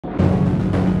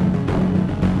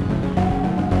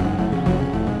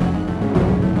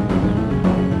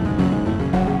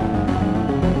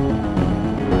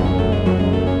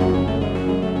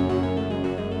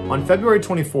On February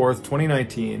 24th,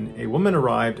 2019, a woman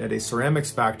arrived at a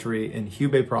ceramics factory in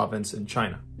Hubei province in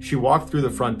China. She walked through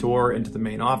the front door into the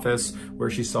main office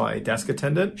where she saw a desk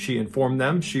attendant. She informed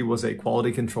them she was a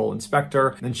quality control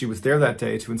inspector and she was there that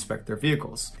day to inspect their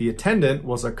vehicles. The attendant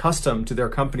was accustomed to their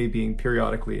company being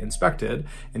periodically inspected,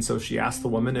 and so she asked the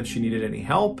woman if she needed any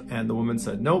help, and the woman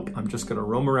said, "Nope, I'm just gonna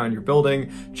roam around your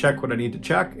building, check what I need to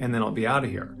check, and then I'll be out of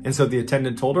here." And so the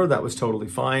attendant told her that was totally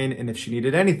fine, and if she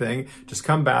needed anything, just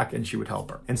come back and she would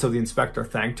help her. And so the inspector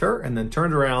thanked her and then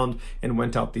turned around and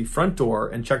went out the front door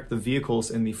and checked the vehicles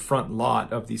in the front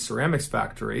lot of the ceramics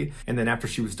factory. And then after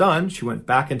she was done, she went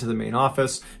back into the main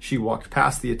office. She walked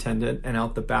past the attendant and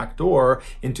out the back door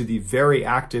into the very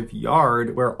active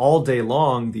yard where all day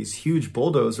long these huge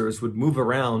bulldozers would move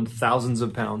around thousands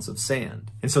of pounds of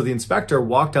sand. And so the inspector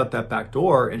walked out that back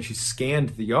door and she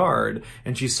scanned the yard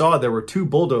and she saw there were two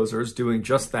bulldozers doing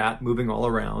just that, moving all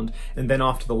around. And then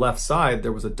off to the left side,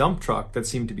 there was a dump truck that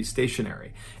seemed to be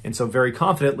stationary. And so very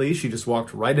confidently, she just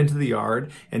walked right into the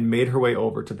yard and made her way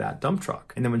over to that dump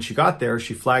truck. And then when she got there,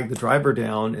 she flagged the driver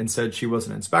down and said she was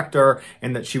an inspector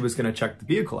and that she was going to check the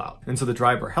vehicle out. And so the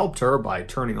driver helped her by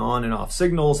turning on and off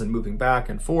signals and moving back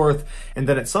and forth. And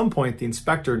then at some point, the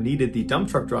inspector needed the dump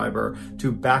truck driver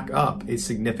to back up a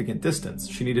significant distance.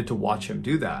 She needed to watch him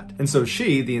do that. And so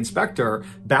she, the inspector,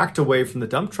 backed away from the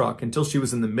dump truck until she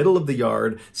was in the middle of the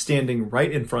yard, standing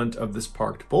right in front of this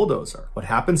parked bulldozer. What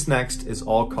happens next is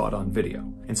all caught on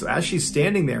video. And so as she's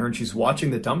standing there and she's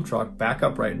watching the dump truck back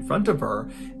up right in front of her,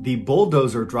 the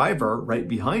bulldozer driver right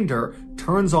behind her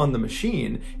turns on the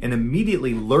machine and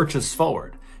immediately lurches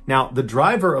forward. Now, the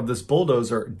driver of this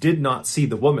bulldozer did not see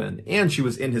the woman, and she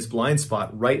was in his blind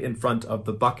spot right in front of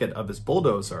the bucket of his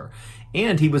bulldozer.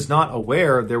 And he was not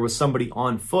aware there was somebody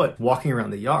on foot walking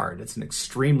around the yard. It's an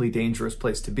extremely dangerous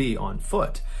place to be on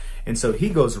foot. And so he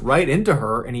goes right into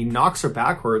her and he knocks her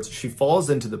backwards. She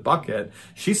falls into the bucket.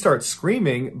 She starts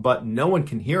screaming, but no one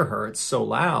can hear her. It's so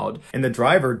loud. And the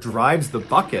driver drives the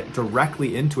bucket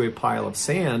directly into a pile of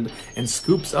sand and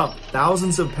scoops up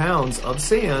thousands of pounds of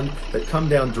sand that come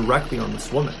down directly on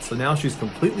this woman. So now she's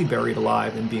completely buried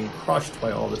alive and being crushed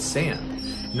by all this sand.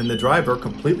 And then the driver,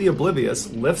 completely oblivious,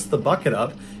 lifts the bucket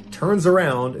up, turns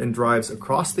around and drives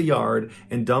across the yard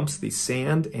and dumps the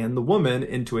sand and the woman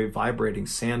into a vibrating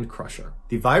sand crusher.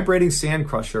 The vibrating sand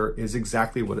crusher is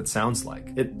exactly what it sounds like.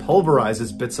 It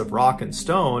pulverizes bits of rock and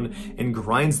stone and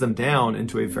grinds them down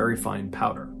into a very fine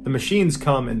powder. The machines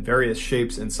come in various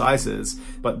shapes and sizes,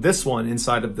 but this one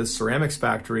inside of this ceramics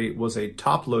factory was a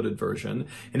top-loaded version,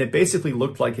 and it basically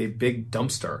looked like a big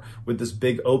dumpster with this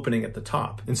big opening at the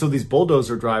top. And so these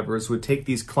bulldozer drivers would take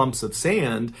these clumps of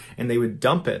sand and they would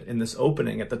dump it in this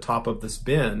opening at the top of this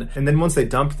bin. And then once they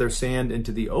dumped their sand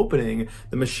into the opening,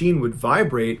 the machine would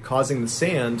vibrate, causing the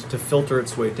sand to filter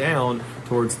its way down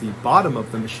towards the bottom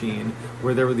of the machine,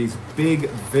 where there were these big,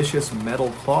 vicious metal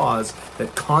claws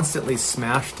that constantly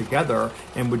smashed together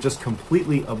and would just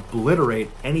completely obliterate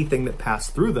anything that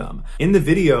passed through them. In the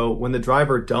video, when the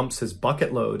driver dumps his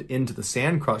bucket load into the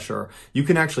sand crusher, you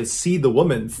can actually see the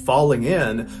woman falling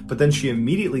in, but then she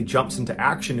immediately jumps into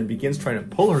action and begins trying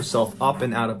to pull herself up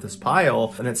and out of this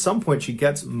pile. And at some point, she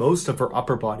gets most of her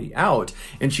upper body out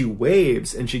and she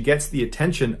waves and she gets the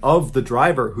attention of the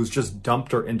driver who's just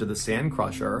dumped her into the sand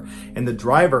crusher. And the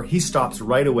driver, he stops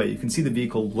right away. You can see the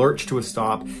vehicle lurch to a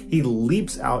stop. He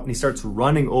leaps out and he starts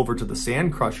running over to the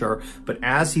sand crusher. But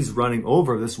as he's running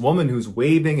over, this woman who's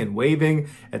waving and waving,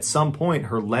 at some point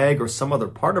her leg or some other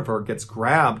part of her gets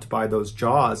grabbed by those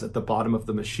jaws at the bottom of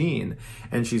the machine,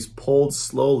 and she's pulled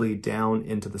slowly down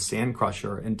into the sand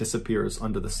crusher and disappears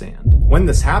under the sand. When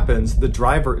this happens, the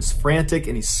driver is frantic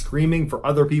and he's screaming for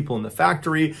other people in the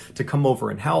factory to come over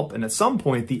and help. And at some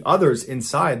point, the others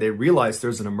inside, they realize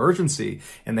there's an emergency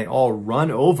and they all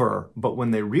run over. But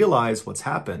when they realize what's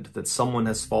happened, that someone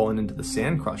has fallen into the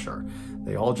sand crusher,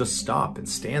 they all just stop and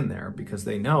stand there because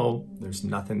they know there's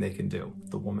nothing they can do.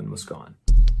 The woman was gone.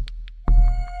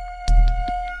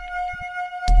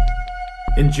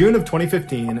 In June of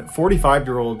 2015,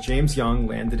 45-year-old James Young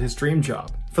landed his dream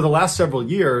job. For the last several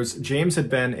years, James had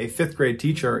been a 5th grade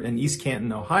teacher in East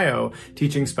Canton, Ohio,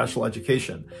 teaching special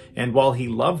education. And while he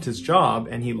loved his job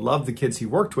and he loved the kids he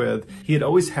worked with, he had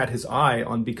always had his eye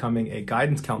on becoming a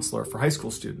guidance counselor for high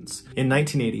school students. In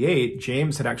 1988,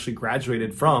 James had actually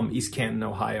graduated from East Canton,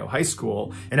 Ohio High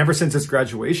School. And ever since his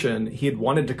graduation, he had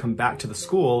wanted to come back to the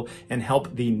school and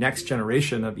help the next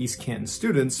generation of East Canton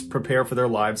students prepare for their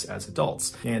lives as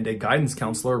adults. And a guidance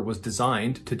counselor was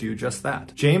designed to do just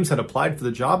that. James had applied for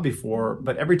the job before,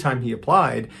 but every time he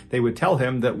applied, they would tell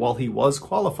him that while he was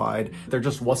qualified, there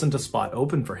just wasn't a spot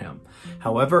open for him.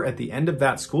 However, at the end of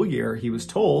that school year, he was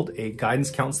told a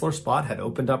guidance counselor spot had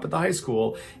opened up at the high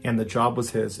school and the job was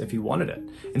his if he wanted it.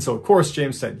 And so of course,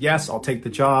 James said, yes, I'll take the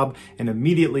job. And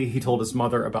immediately he told his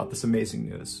mother about this amazing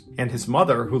news. And his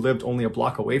mother, who lived only a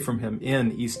block away from him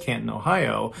in East Canton,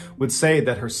 Ohio, would say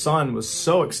that her son was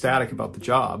so ecstatic about the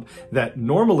job that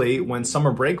normally when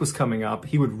summer break was coming up,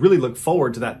 he would really look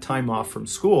forward to that time off from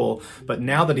school. But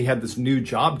now that he had this new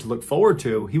job to look forward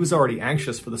to, he was already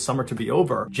anxious for the summer to be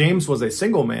over. James was a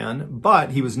single man,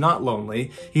 but he was not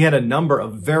lonely. He had a number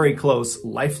of very close,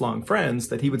 lifelong friends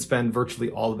that he would spend virtually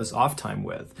all of his off time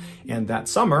with. And that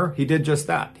summer, he did just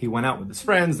that. He went out with his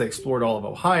friends, they explored all of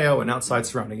Ohio and outside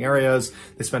surrounding areas.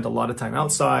 They spent a lot of time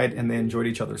outside and they enjoyed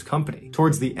each other's company.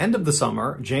 Towards the end of the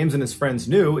summer, James and his friends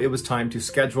knew it was time to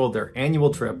schedule their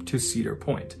annual trip to Cedar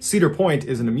Point. Cedar Point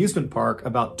is an amusement park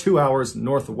about 2 hours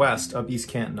northwest of East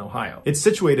Canton, Ohio. It's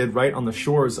situated right on the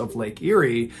shores of Lake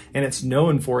Erie, and it's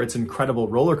known for its incredible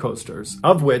roller coasters,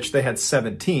 of which they had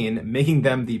 17, making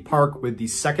them the park with the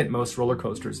second most roller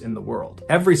coasters in the world.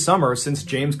 Every summer, since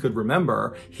James could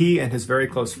remember, he and his very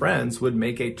close friends would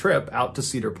make a trip out to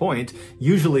Cedar Point,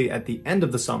 usually at the end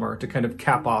of the summer, to kind of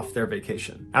cap off their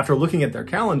vacation. After looking at their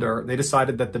calendar, they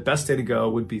decided that the best day to go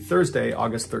would be Thursday,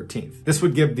 August 13th. This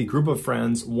would give the group of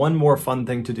friends one more fun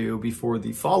thing to do before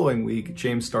the following week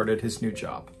James started his new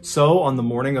job. So on the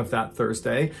morning of that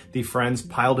Thursday, the friends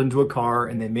piled into a car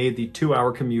and they made the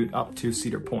 2-hour commute up to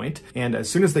Cedar Point. And as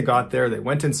soon as they got there, they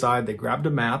went inside, they grabbed a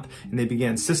map, and they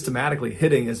began systematically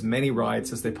hitting as many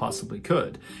rides as they possibly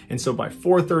could. And so by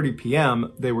 4:30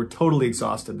 p.m., they were totally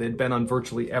exhausted. They'd been on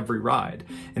virtually every ride.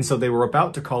 And so they were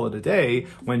about to call it a day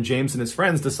when James and his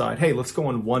friends decide, hey, let's go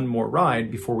on one more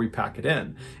ride before we pack it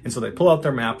in. And so they pull out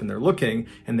their map and they're looking,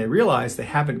 and they realize they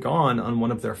haven't gone on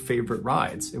one of their favorite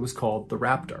rides. It was called the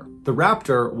Raptor. The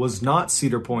Raptor was not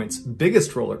Cedar Point's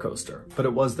biggest roller coaster, but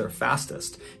it was their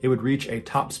fastest. It would reach a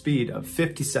top speed of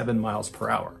 57 miles per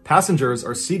hour. Passengers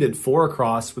are seated 4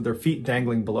 across with their feet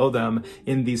dangling below them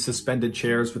in these suspended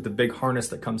chairs with the big harness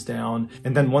that comes down.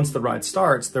 And then once the ride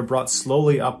starts, they're brought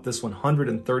slowly up this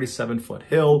 137-foot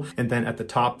hill. And then at the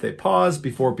top, they pause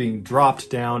before being dropped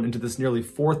down into this nearly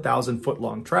 4,000-foot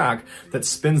long track that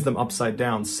spins them upside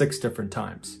down 6 different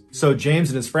times. So James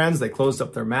and his friends, they closed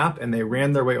up their map and they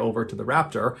ran their way over to the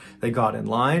Raptor. They got in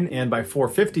line, and by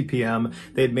 4:50 p.m.,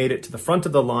 they had made it to the front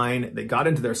of the line. They got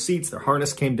into their seats, their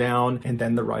harness came down, and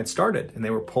then the ride started. And they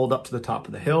were pulled up to the top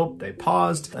of the hill, they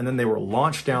paused, and then they were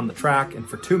launched down the track. And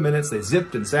for 2 minutes, they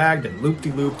zipped and zagged and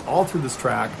looped-de-looped all through this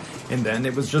track. And then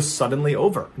it was just suddenly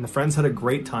over. And the friends had a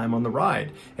great time on the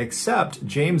ride. Except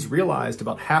James realized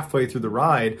about halfway through the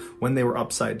ride, when they were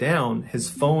upside down, his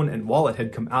phone and wallet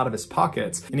had come out of his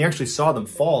pockets. And he actually saw them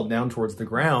fall down towards the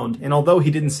ground. And although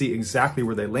he didn't see exactly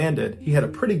where they landed, he had a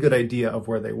pretty good idea of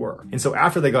where they were. And so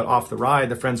after they got off the ride,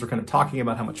 the friends were kind of talking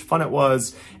about how much fun it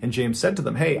was. And James said to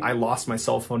them, hey, I lost my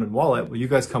cell phone and wallet. Will you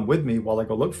guys come with me while I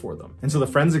go look for them? And so the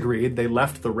friends agreed. They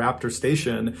left the Raptor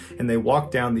station and they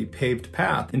walked down the paved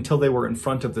path until they were in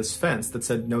front of this fence that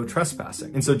said no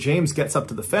trespassing. And so James gets up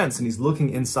to the fence and he's looking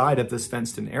inside of this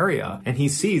fenced-in area, and he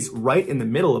sees right in the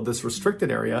middle of this restricted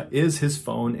area is his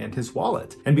phone and his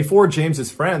wallet. And before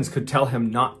James's friends could tell him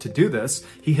not to do this,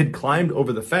 he had climbed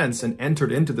over the fence and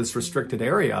entered into this restricted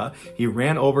area. He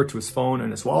ran over to his phone and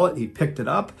his wallet, he picked it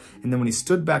up, and then when he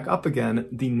stood back up again,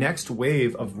 the next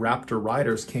wave of Raptor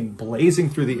riders came blazing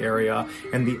through the area,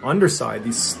 and the underside,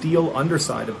 the steel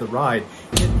underside of the ride,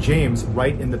 hit James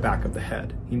right in the back of the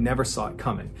head. He never saw it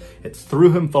coming. It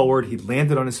threw him forward, he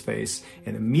landed on his face,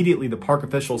 and immediately the park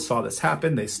officials saw this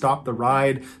happen. They stopped the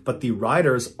ride, but the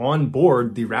riders on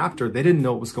board the Raptor, they didn't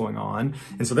know what was going on.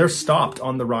 And so they're stopped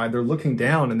on the ride, they're looking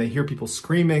down and they hear people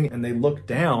screaming, and they look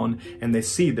down and they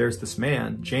see there's this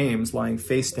man, James, lying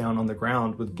face down on the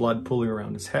ground with blood pooling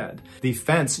around his head. The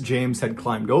fence James had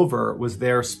climbed over was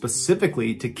there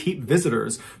specifically to keep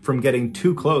visitors from getting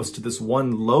too close to this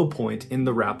one low point in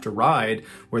the Raptor ride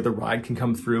where the ride can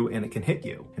come through and it can hit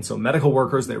you. And so medical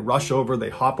workers, they rush over, they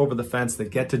hop over the fence, they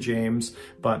get to James,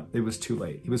 but it was too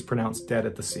late. He was pronounced dead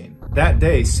at the scene. That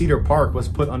day, Cedar Park was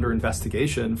put under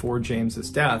investigation for James's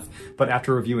death, but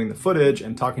after reviewing the footage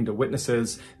and talking to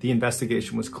witnesses, the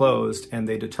investigation was closed and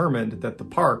they determined that the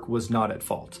park was not at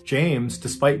fault. James,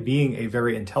 despite being a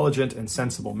very intelligent and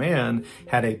sensible man,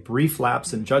 had a brief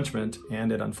lapse in judgment,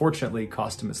 and it unfortunately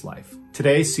cost him his life.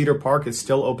 Today, Cedar Park is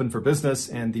still open for business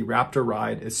and the Raptor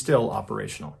ride is still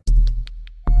operational.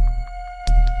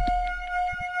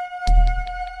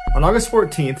 On August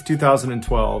 14th,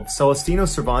 2012, Celestino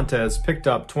Cervantes picked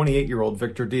up 28-year-old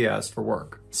Victor Diaz for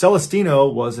work.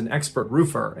 Celestino was an expert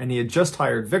roofer, and he had just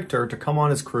hired Victor to come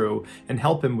on his crew and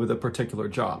help him with a particular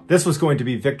job. This was going to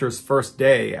be Victor's first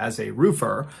day as a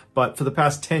roofer, but for the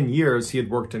past 10 years he had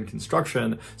worked in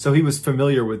construction, so he was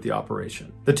familiar with the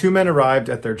operation. The two men arrived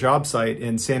at their job site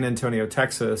in San Antonio,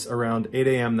 Texas around 8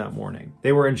 a.m. that morning.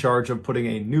 They were in charge of putting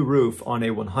a new roof on a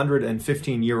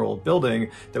 115-year-old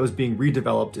building that was being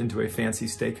redeveloped into a fancy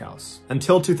steakhouse.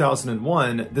 Until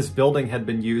 2001, this building had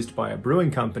been used by a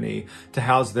brewing company to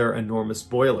house their enormous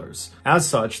boilers. As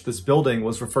such, this building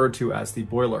was referred to as the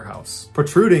boiler house.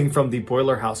 Protruding from the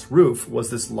boiler house roof was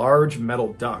this large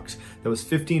metal duct that was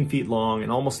 15 feet long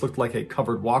and almost looked like a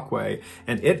covered walkway,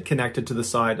 and it connected to the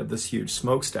side of this huge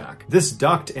smokestack. This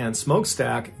duct and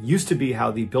smokestack used to be how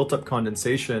the built-up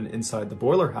condensation inside the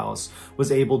boiler house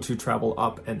was able to travel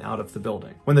up and out of the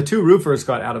building. When the two roofers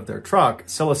got out of their truck,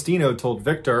 Celestino told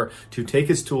Victor to take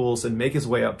his tools and make his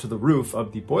way up to the roof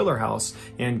of the boiler house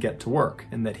and get to work,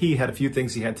 and that he had a few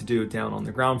things he had to do down on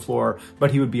the ground floor,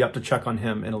 but he would be up to check on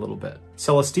him in a little bit.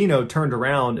 Celestino turned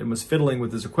around and was fiddling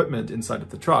with his equipment inside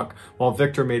of the truck while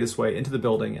Victor made his way into the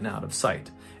building and out of sight.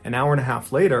 An hour and a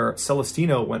half later,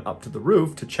 Celestino went up to the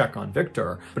roof to check on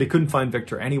Victor, but he couldn't find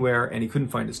Victor anywhere and he couldn't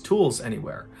find his tools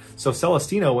anywhere. So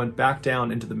Celestino went back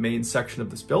down into the main section of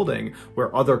this building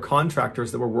where other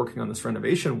contractors that were working on this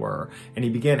renovation were, and he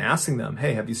began asking them,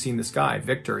 hey, have you seen this guy,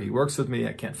 Victor? He works with me,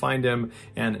 I can't find him,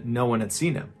 and no one had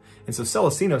seen him. And so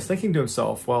Celestino's thinking to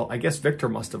himself, well, I guess Victor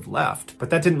must have left,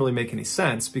 but that didn't really make any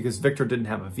sense because Victor didn't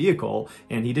have a vehicle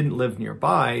and he didn't live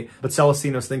nearby. But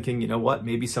Celestino's thinking, you know what,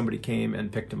 maybe somebody came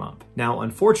and picked him up. Now,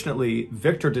 unfortunately,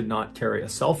 Victor did not carry a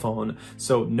cell phone,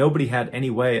 so nobody had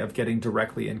any way of getting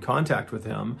directly in contact with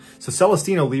him. So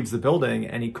Celestino leaves the building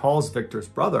and he calls Victor's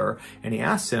brother and he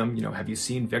asks him, you know, have you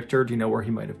seen Victor? Do you know where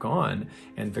he might have gone?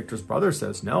 And Victor's brother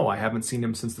says, no, I haven't seen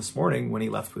him since this morning when he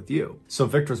left with you. So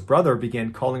Victor's brother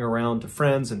began calling around to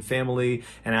friends and family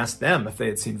and asked them if they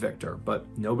had seen Victor, but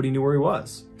nobody knew where he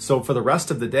was. So for the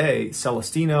rest of the day,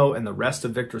 Celestino and the rest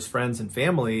of Victor's friends and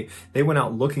family, they went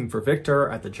out looking for Victor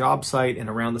at the job site and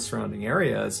around the surrounding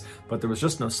areas, but there was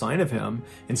just no sign of him.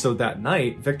 And so that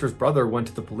night, Victor's brother went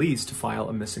to the police to file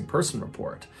a missing person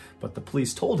report. But the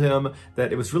police told him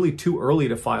that it was really too early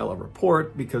to file a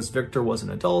report because Victor was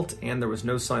an adult and there was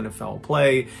no sign of foul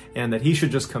play, and that he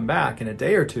should just come back in a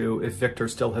day or two if Victor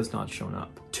still has not shown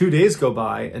up. 2 days go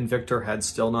by and Victor had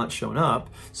still not shown up,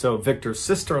 so Victor's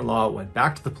sister-in-law went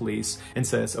back to the police and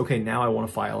says, okay, now I want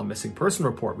to file a missing person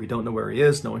report. We don't know where he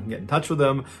is, no one can get in touch with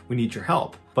him, we need your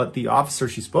help. But the officer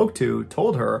she spoke to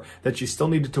told her that she still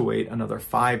needed to wait another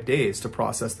 5 days to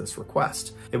process this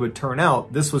request. It would turn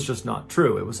out this was just not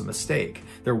true. It was a mistake.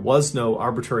 There was no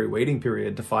arbitrary waiting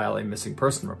period to file a missing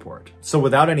person report. So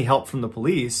without any help from the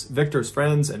police, Victor's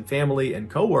friends and family and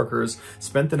co-workers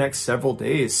spent the next several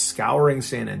days scouring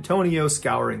San Antonio,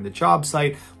 scouring the job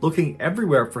site, looking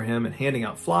everywhere for him and handing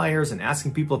out flyers and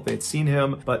asking people if they'd seen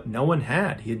him, but no one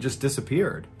had. He had just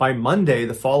disappeared. By Monday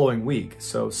the following week,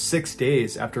 so 6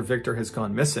 days after Victor has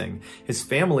gone missing, his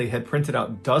family had printed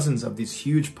out dozens of these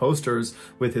huge posters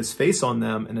with his face on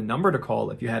them and a number to call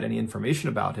if you had any information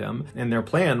about him, and their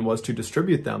plan was to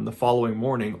distribute them the following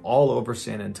morning all over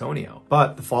San Antonio.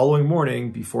 But the following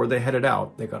morning, before they headed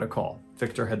out, they got a call.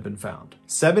 Victor had been found.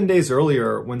 7 days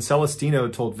earlier, when Celestino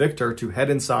told Victor to head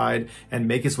inside and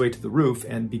make his way to the roof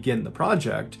and begin the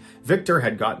project, Victor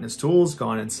had gotten his tools,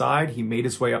 gone inside, he made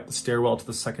his way up the stairwell to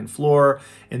the second floor,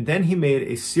 and then he made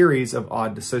a series of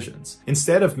odd decisions.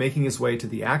 Instead of making his way to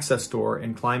the access door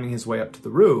and climbing his way up to the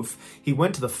roof, he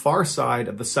went to the far side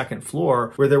of the second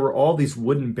floor where there were all these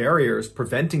wooden barriers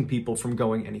preventing people from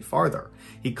going any farther.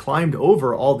 He climbed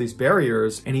over all these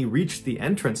barriers and he reached the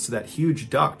entrance to that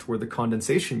huge duct where the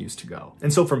condensation used to go.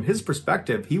 And so from his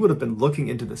perspective, he would have been looking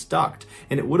into this duct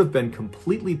and it would have been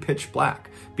completely pitch black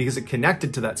because it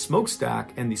connected to that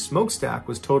smokestack and the smokestack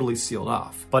was totally sealed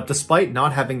off. But despite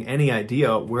not having any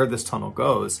idea where this tunnel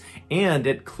goes and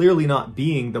it clearly not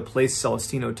being the place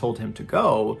Celestino told him to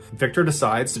go, Victor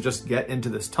decides to just get into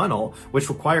this tunnel, which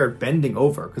required bending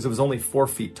over because it was only 4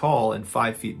 feet tall and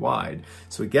 5 feet wide.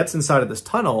 So he gets inside of this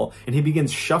tunnel and he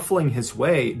begins shuffling his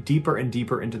way deeper and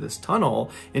deeper into this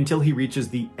tunnel until he reaches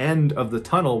the end of the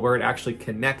tunnel where it actually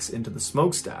connects into the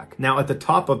smokestack. Now at the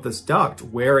top of this duct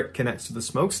where it connects to the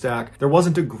smokestack, there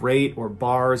wasn't a grate or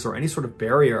bars or any sort of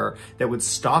barrier that would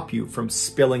stop you from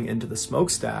spilling into the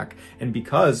smokestack. And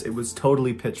because it was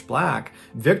totally pitch black,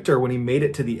 Victor, when he made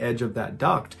it to the edge of that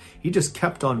duct, he just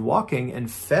kept on walking and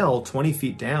fell 20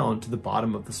 feet down to the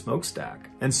bottom of the smokestack.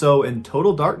 And so in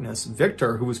total darkness,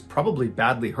 Victor, who was probably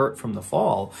badly hurt from the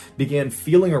fall, began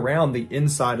feeling around the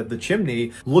inside of the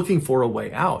chimney looking for for a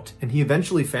way out, and he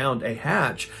eventually found a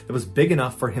hatch that was big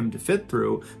enough for him to fit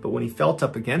through, but when he felt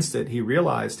up against it, he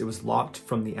realized it was locked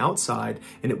from the outside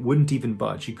and it wouldn't even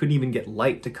budge. He couldn't even get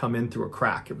light to come in through a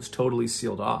crack. It was totally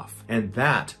sealed off. And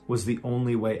that was the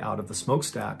only way out of the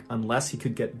smokestack, unless he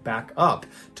could get back up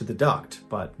to the duct,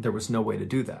 but there was no way to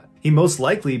do that. He most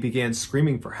likely began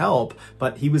screaming for help,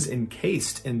 but he was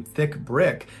encased in thick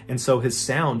brick, and so his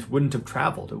sound wouldn't have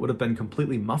traveled. It would have been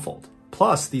completely muffled.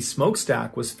 Plus, the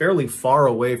smokestack was fairly far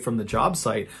away from the job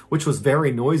site, which was very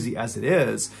noisy as it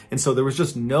is, and so there was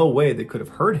just no way they could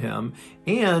have heard him.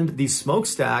 And the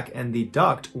smokestack and the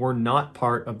duct were not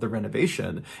part of the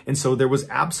renovation, and so there was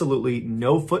absolutely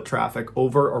no foot traffic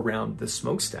over around the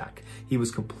smokestack. He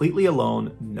was completely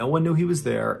alone, no one knew he was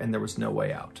there, and there was no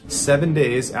way out. 7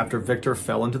 days after Victor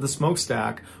fell into the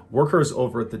smokestack, workers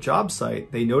over at the job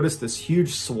site, they noticed this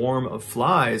huge swarm of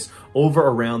flies over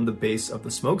around the base of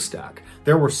the smokestack.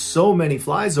 There were so many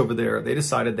flies over there, they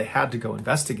decided they had to go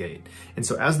investigate. And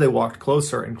so as they walked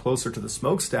closer and closer to the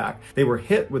smokestack, they were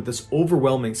hit with this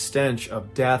overwhelming stench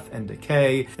of death and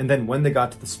decay. And then when they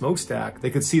got to the smokestack, they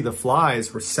could see the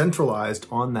flies were centralized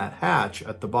on that hatch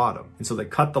at the bottom. And so they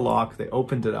cut the lock, they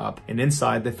opened it up, and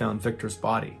inside they found Victor's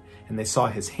body. And they saw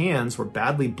his hands were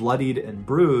badly bloodied and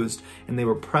bruised, and they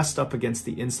were pressed up against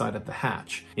the inside of the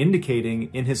hatch, indicating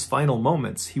in his final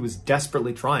moments he was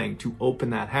desperately trying to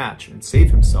open that hatch and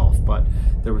save himself, but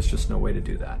there was just no way to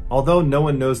do that. Although no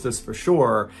one knows this for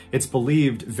sure, it's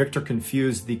believed Victor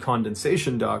confused the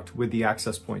condensation duct with the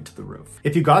access point to the roof.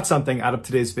 If you got something out of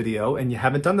today's video and you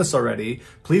haven't done this already,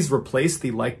 please replace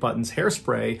the like button's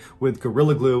hairspray with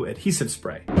Gorilla Glue adhesive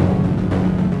spray.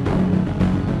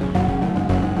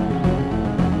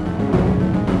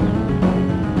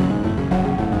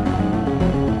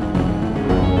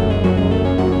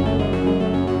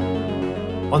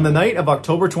 On the night of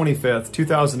October 25th,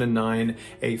 2009,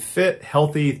 a fit,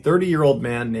 healthy 30-year-old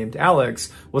man named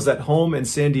Alex was at home in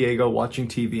San Diego watching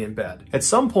TV in bed. At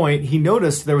some point, he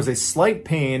noticed there was a slight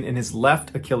pain in his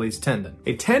left Achilles tendon.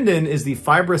 A tendon is the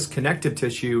fibrous connective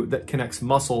tissue that connects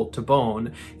muscle to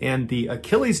bone, and the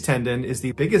Achilles tendon is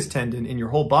the biggest tendon in your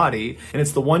whole body, and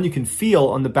it's the one you can feel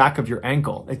on the back of your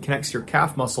ankle. It connects your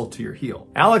calf muscle to your heel.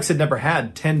 Alex had never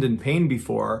had tendon pain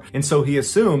before, and so he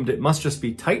assumed it must just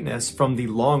be tightness from the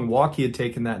long walk he had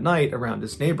taken that night around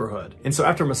his neighborhood. And so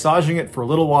after massaging it for a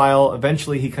little while,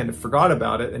 eventually he kind of forgot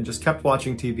about it and just kept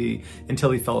watching TV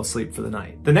until he fell asleep for the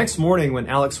night. The next morning when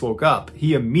Alex woke up,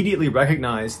 he immediately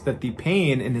recognized that the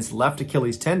pain in his left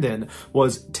Achilles tendon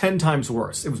was 10 times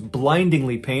worse. It was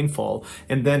blindingly painful,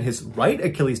 and then his right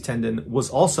Achilles tendon was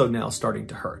also now starting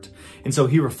to hurt. And so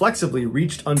he reflexively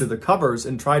reached under the covers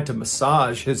and tried to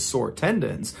massage his sore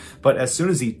tendons, but as soon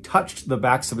as he touched the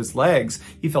backs of his legs,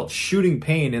 he felt shooting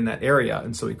pain in that area,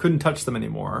 and so he couldn't touch them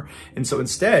anymore. And so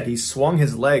instead, he swung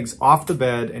his legs off the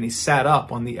bed and he sat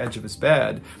up on the edge of his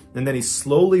bed. And then he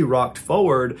slowly rocked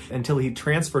forward until he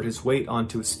transferred his weight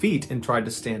onto his feet and tried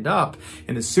to stand up.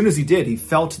 And as soon as he did, he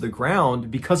fell to the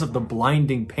ground because of the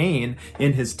blinding pain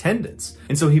in his tendons.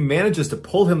 And so he manages to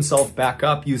pull himself back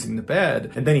up using the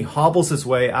bed. And then he hobbles his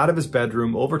way out of his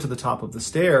bedroom over to the top of the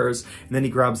stairs. And then he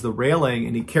grabs the railing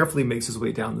and he carefully makes his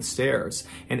way down the stairs.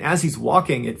 And as he's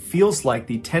walking, it feels like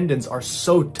the tendons are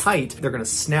so tight, they're going to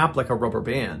snap like a rubber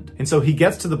band. And so he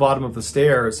gets to the bottom of the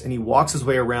stairs and he walks his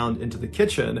way around into the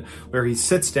kitchen, where he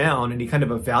sits down and he kind of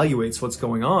evaluates what's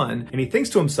going on, and he thinks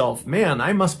to himself, man,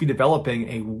 I must be developing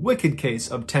a wicked case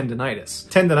of tendinitis.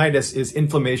 Tendinitis is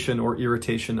inflammation or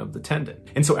irritation of the tendon.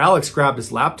 And so Alex grabbed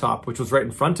his laptop, which was right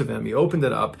in front of him, he opened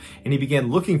it up, and he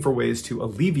began looking for ways to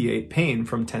alleviate pain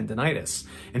from tendinitis.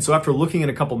 And so after looking in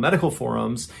a couple medical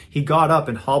forums, he got up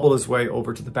and hobbled his way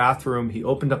over to the bathroom, he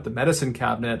opened up the medicine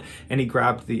cabinet, and he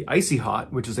grabbed the Icy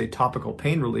Hot, which is a topical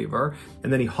pain reliever,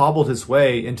 and then he hobbled his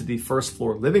way into the first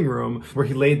floor living room where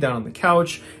he laid down on the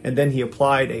couch, and then he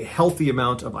applied a healthy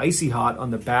amount of Icy Hot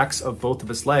on the backs of both of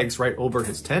his legs right over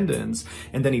his tendons,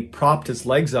 and then he propped his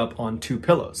legs up on 2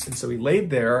 pillows. And so he laid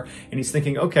there and he's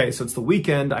thinking, okay, so it's the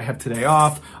weekend, I have today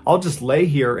off, I'll just lay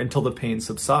here until the pain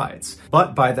subsides.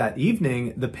 But by that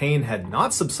evening, the pain had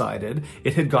not subsided,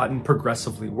 it had gotten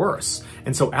progressively worse.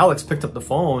 And so Alex picked up the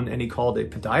phone and he called a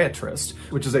podiatrist,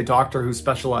 which is a doctor who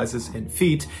specializes in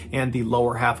feet and the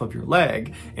lower half of your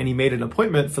leg, and he made an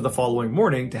appointment appointment for the following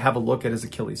morning to have a look at his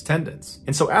Achilles tendons.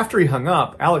 And so after he hung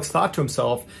up, Alex thought to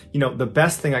himself, the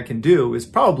best thing I can do is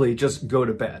probably just go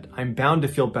to bed. I'm bound to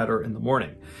feel better in the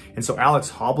morning. And so Alex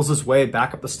hobbles his way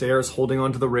back up the stairs, holding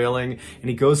onto the railing, and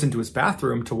he goes into his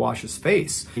bathroom to wash his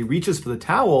face. He reaches for the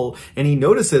towel, and he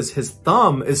notices his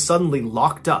thumb is suddenly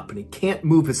locked up, and he can't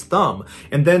move his thumb.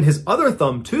 And then his other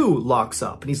thumb, too, locks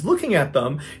up, and he's looking at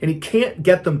them, and he can't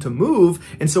get them to move.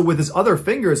 And so with his other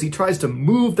fingers, he tries to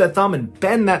move that thumb and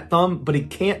bend that thumb, but he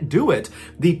can't do it.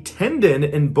 The tendon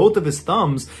in both of his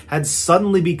thumbs had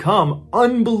suddenly become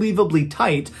unbelievably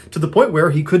tight to the point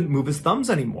where he couldn't move his thumbs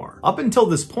anymore. Up until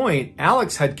this point,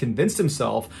 Alex had convinced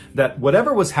himself that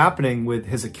whatever was happening with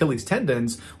his Achilles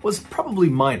tendons was probably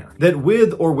minor, that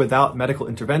with or without medical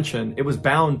intervention, it was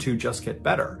bound to just get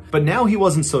better. But now he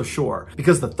wasn't so sure,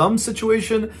 because the thumb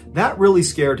situation, that really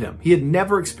scared him. He had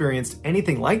never experienced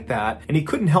anything like that, and he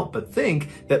couldn't help but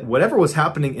think that whatever was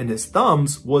happening in his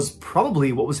thumbs was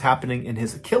probably what was happening in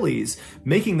his Achilles,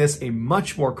 making this a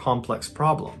much more complex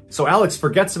problem. So Alex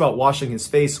forgets about washing his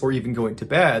face or even going to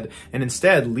bed, and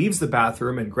instead leaves the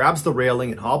bathroom and grabs the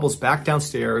railing and hobbles back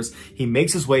downstairs. He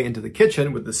makes his way into the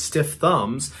kitchen with the stiff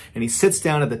thumbs, and he sits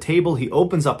down at the table. He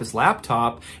opens up his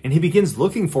laptop, and he begins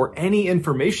looking for any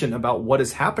information about what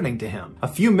is happening to him. A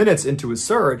few minutes into his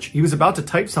search, he was about to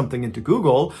type something into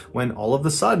Google when all of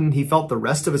a sudden he felt the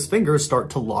rest of his fingers start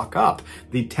to lock up.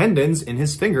 The tendons in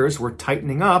his fingers were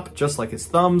tightening up, just like his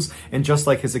thumbs and just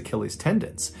like his Achilles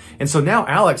tendons. And so now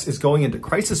Alex is going into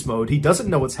crisis mode. He doesn't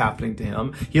know what's happening to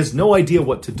him. He has no idea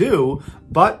what to do,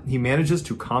 but he manages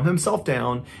to calm himself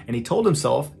down, and he told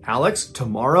himself, Alex,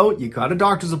 tomorrow you got a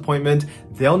doctor's appointment.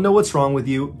 They'll know what's wrong with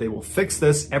you. They will fix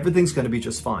this. Everything's going to be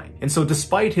just fine. And so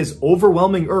despite his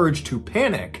overwhelming urge to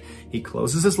panic, he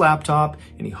closes his laptop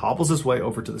and he hobbles his way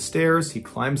over to the stairs. He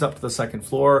climbs up to the second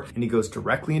floor and he goes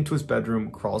directly into his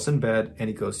bedroom, crawls in bed, and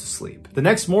he goes to sleep. The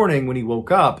next morning when he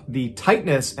woke up, the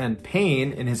tightness and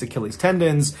pain in his Achilles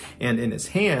tendons and in his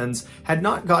hands had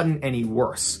not gotten any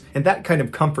worse. And that kind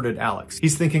of comforted Alex.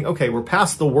 He's thinking, okay, we're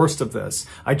past the worst of this.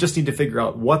 I just need to figure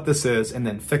out what this is and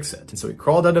then fix it. And so he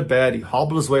crawled out of bed, he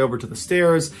hobbled his way over to the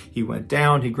stairs, he went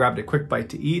down, he grabbed a quick bite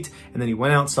to eat, and then he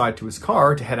went outside to his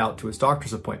car to head out to his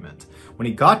doctor's appointment. When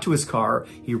he got to his car,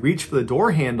 he reached for the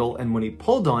door handle, and when he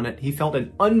pulled on it, he felt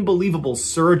an unbelievable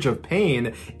surge of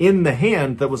pain in the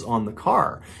hand that was on the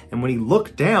car. And when he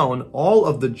looked down, all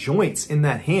of the joints in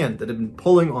that hand that had been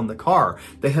pulling on the car,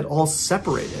 they had all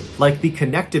separated. Like the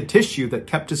connective tissue that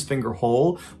kept his finger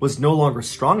whole was no longer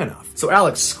strong enough. So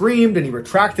Alex screamed and he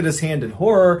retracted his hand in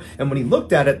horror, and when he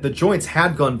looked at it, the joints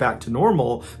had gone back to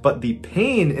normal, but the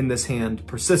pain in this hand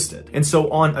persisted. And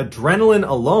so on adrenaline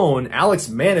alone, Alex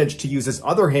managed to use his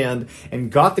other hand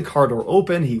and got the car door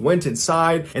open. He went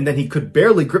inside, and then he could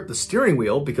barely grip the steering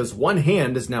wheel because one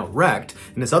hand is now wrecked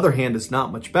and his other hand is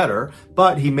not much better,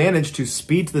 but he managed to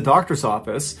speed to the doctor's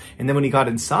office. And then when he got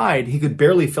inside, he could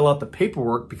barely fill out the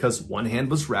paperwork because one hand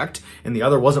was wrecked and the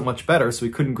other wasn't much better, so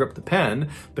he couldn't grip the pen.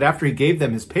 But after he gave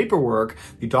them his paperwork,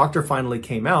 the doctor finally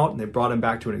came out and they brought him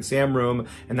back to an exam room,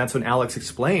 and that's when Alex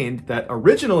explained that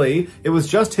originally it was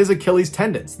just his Achilles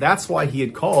tendons. That's why he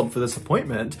had called for this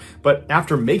appointment. But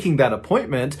after making that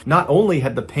appointment, not only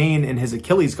had the pain in his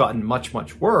Achilles gotten much,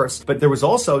 much worse, but there was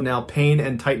also now pain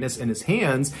and tightness in his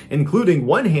hands, including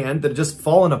one hand that had just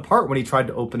fallen apart when he tried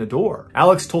to open a door.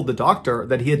 Alex told the doctor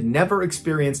that he had never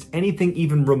experienced anything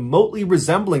even remotely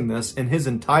resembling this in his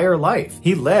entire life.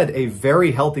 He led a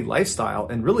very healthy lifestyle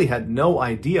and really had no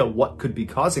idea what could be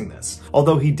causing this.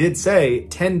 Although he did say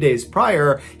 10 days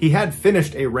prior, he had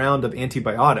finished a round of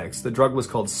antibiotics. The drug was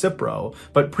called Cipro,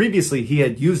 but previously he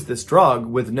had used this drug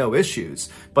with no issues.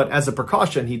 But as a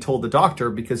precaution, he told the doctor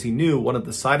because he knew one of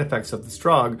the side effects of this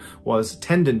drug was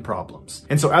tendon problems.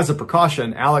 And so as a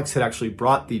precaution, Alex had actually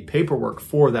brought the paperwork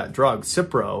for that drug,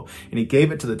 Cipro, and he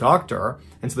gave it to the doctor.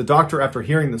 And so the doctor, after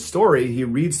hearing the story, he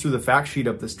reads through the fact sheet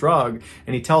of this drug,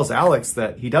 and he tells Alex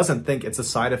that he doesn't think it's a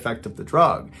side effect of the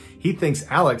drug. He thinks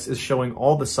Alex is showing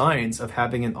all the signs of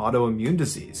having an autoimmune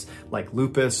disease, like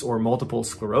lupus or multiple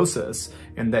sclerosis,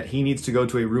 and that he needs to go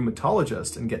to a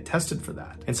rheumatologist and get tested for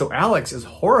that. And so Alex is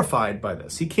horrified by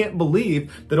this. He can't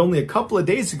believe that only a couple of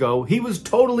days ago, he was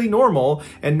totally normal,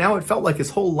 and now it felt like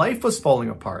his whole life was falling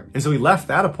apart. And so he left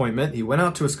that appointment, he went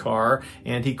out to his car,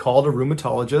 and he called a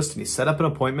rheumatologist, and he set up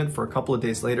an appointment for a couple of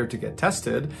days later to get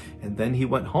tested, and then he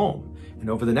went home. And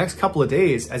over the next couple of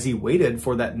days, as he waited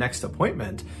for that next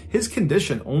appointment, his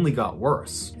condition only got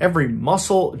worse. Every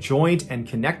muscle, joint, and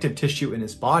connective tissue in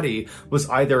his body was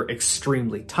either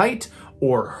extremely tight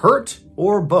or hurt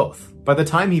or both. By the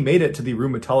time he made it to the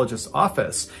rheumatologist's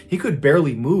office, he could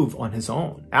barely move on his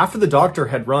own. After the doctor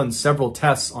had run several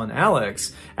tests on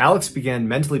Alex, Alex began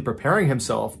mentally preparing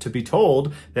himself to be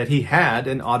told that he had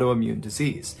an autoimmune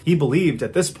disease. He believed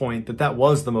at this point that that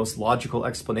was the most logical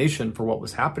explanation for what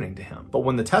was happening to him. But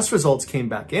when the test results came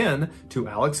back in, to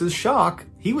Alex's shock,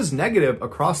 he was negative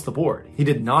across the board. He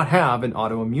did not have an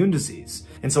autoimmune disease.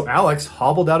 And so Alex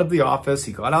hobbled out of the office,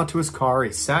 he got out to his car,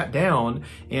 he sat down,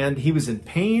 and he was in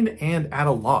pain and at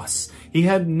a loss. He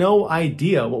had no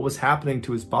idea what was happening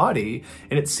to his body,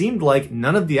 and it seemed like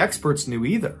none of the experts knew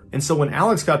either. And so when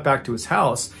Alex got back to his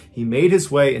house, he made his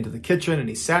way into the kitchen and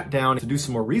he sat down to do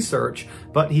some more research,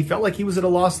 but he felt like he was at a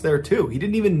loss there too. He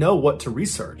didn't even know what to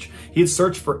research. He had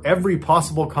searched for every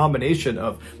possible combination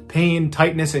of pain,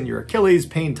 tightness in your Achilles,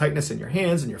 pain, tightness in your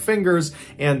hands and your fingers,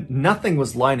 and nothing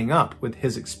was lining up with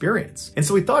his experience. And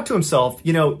so he thought to himself,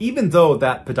 you know, even though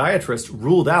that podiatrist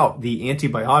ruled out the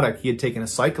antibiotic he had taken a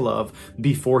cycle of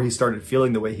before he started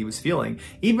feeling the way he was feeling,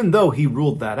 even though he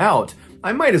ruled that out,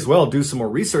 I might as well do some more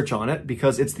research on it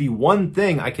because it's the one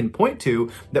thing I can point to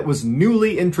that was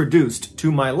newly introduced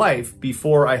to my life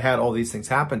before I had all these things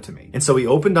happen to me. And so he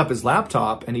opened up his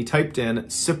laptop and he typed in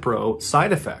Cipro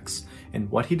side effects. And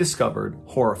what he discovered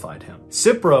horrified him.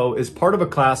 Cipro is part of a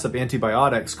class of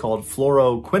antibiotics called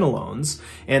fluoroquinolones,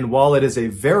 and while it is a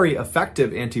very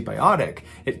effective antibiotic,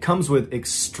 it comes with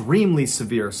extremely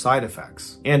severe side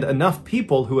effects. And enough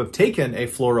people who have taken a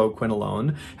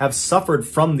fluoroquinolone have suffered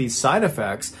from these side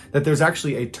effects that there's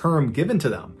actually a term given to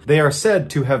them. They are said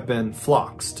to have been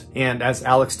floxed. And as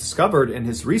Alex discovered in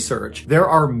his research, there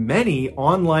are many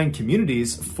online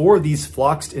communities for these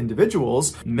floxed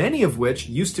individuals, many of which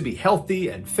used to be healthy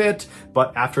and fit,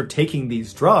 but after taking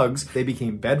these drugs, they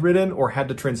became bedridden or had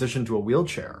to transition to a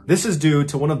wheelchair. This is due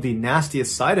to one of the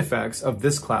nastiest side effects of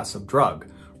this class of drug: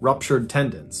 ruptured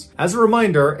tendons. As a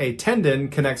reminder, a tendon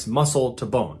connects muscle to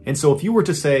bone. And so if you were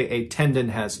to say a tendon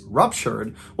has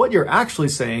ruptured, what you're actually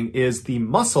saying is the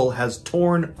muscle has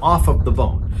torn off of the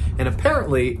bone. And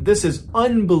apparently this is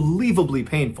unbelievably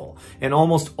painful and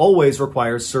almost always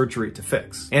requires surgery to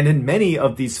fix. And in many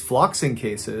of these floxing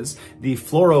cases, the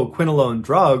fluoroquinolone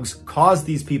drugs cause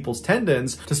these people's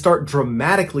tendons to start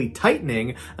dramatically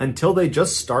tightening until they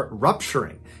just start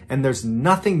rupturing. And there's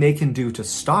nothing they can do to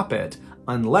stop it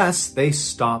unless they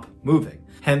stop moving,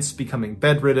 hence becoming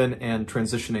bedridden and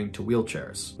transitioning to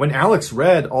wheelchairs. When Alex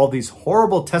read all these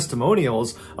horrible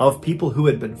testimonials of people who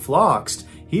had been floxed,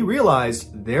 he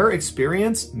realized their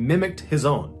experience mimicked his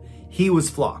own. He was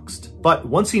floxed. But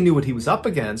once he knew what he was up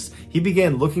against, he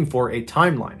began looking for a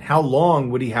timeline. How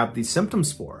long would he have these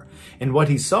symptoms for? And what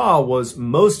he saw was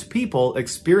most people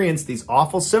experience these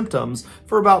awful symptoms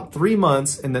for about 3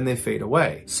 months and then they fade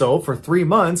away. So for 3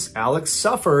 months, Alex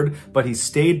suffered, but he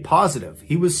stayed positive.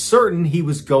 He was certain he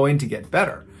was going to get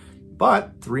better.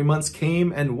 But 3 months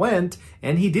came and went,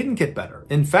 and he didn't get better.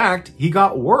 In fact, he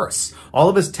got worse. All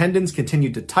of his tendons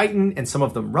continued to tighten, and some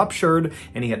of them ruptured,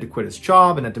 and he had to quit his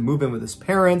job and had to move in with his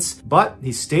parents. But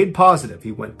he stayed positive.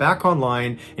 He went back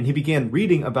online, and he began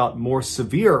reading about more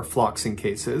severe floxing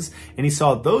cases, and he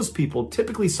saw those people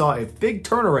typically saw a big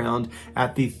turnaround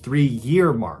at the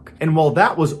 3-year mark. And while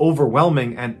that was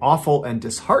overwhelming and awful and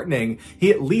disheartening,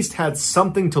 he at least had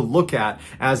something to look at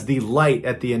as the light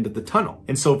at the end of the tunnel.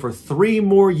 And so for 3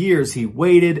 more years, he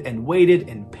waited and waited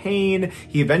in pain.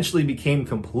 He eventually became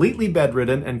completely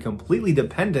bedridden and completely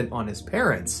dependent on his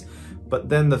parents. But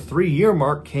then the 3-year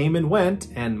mark came and went,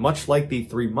 and much like the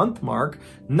 3-month mark,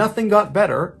 nothing got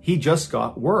better, he just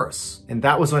got worse. And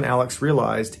that was when Alex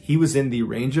realized he was in the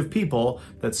range of people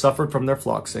that suffered from their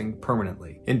floxing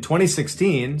permanently. In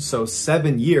 2016, so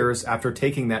 7 years after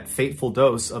taking that fateful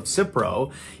dose of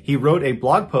Cipro, he wrote a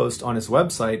blog post on his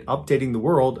website updating the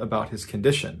world about his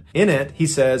condition. In it, he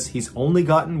says he's only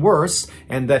gotten worse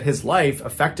and that his life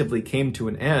effectively came to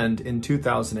an end in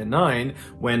 2009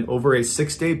 when, over a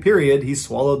 6-day period, he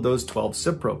swallowed those 12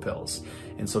 Cipro pills.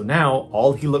 And so now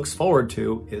all he looks forward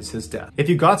to is his death. If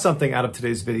you got something out of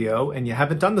today's video and you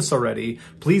haven't done this already,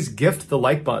 please gift the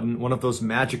like button one of those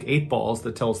magic 8 balls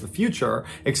that tells the future,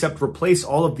 except replace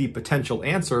all of the potential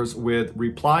answers with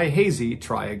reply hazy,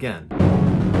 try again.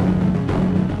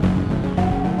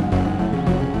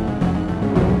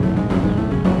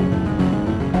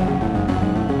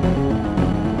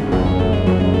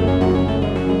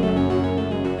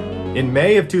 In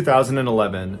May of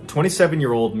 2011,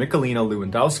 27-year-old Michalina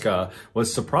Lewandowska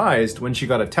was surprised when she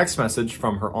got a text message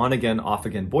from her on-again,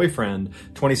 off-again boyfriend,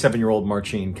 27-year-old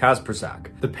Marcin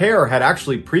Kasperzak. The pair had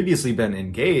actually previously been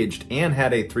engaged and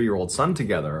had a 3-year-old son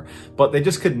together, but they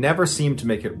just could never seem to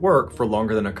make it work for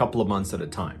longer than a couple of months at a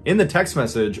time. In the text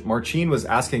message, Marcin was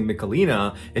asking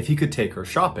Michalina if he could take her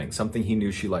shopping, something he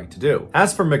knew she liked to do.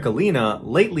 As for Michalina,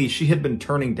 lately she had been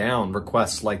turning down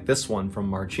requests like this one from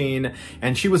Marcin,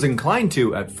 and she was inclined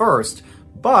to at first,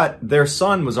 but their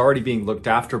son was already being looked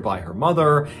after by her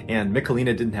mother, and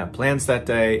Michalina didn't have plans that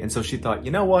day, and so she thought,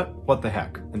 you know what the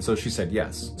heck? And so she said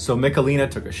yes. So Michalina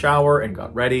took a shower and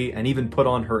got ready, and even put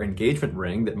on her engagement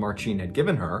ring that Marcin had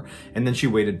given her, and then she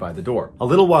waited by the door. A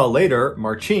little while later,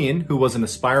 Marcin, who was an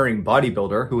aspiring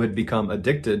bodybuilder who had become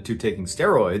addicted to taking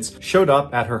steroids, showed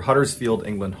up at her Huddersfield,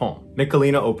 England home.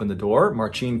 Michalina opened the door,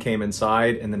 Marcin came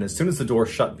inside, and then as soon as the door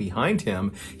shut behind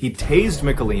him, he tased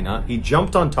Michalina, he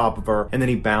jumped on top of her, and then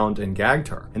he bound and gagged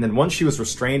her. And then once she was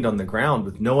restrained on the ground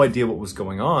with no idea what was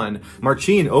going on,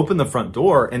 Marcin opened the front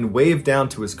door and waved down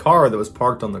to his car that was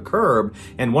parked on the curb,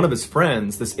 and one of his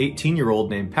friends, this 18-year-old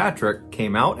named Patrick,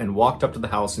 came out and walked up to the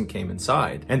house and came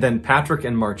inside. And then Patrick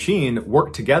and Marcin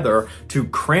worked together to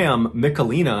cram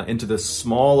Michalina into this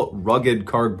small, rugged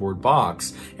cardboard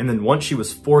box, and then once she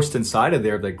was forced inside of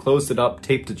there, they closed it up,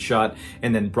 taped it shut,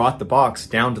 and then brought the box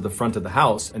down to the front of the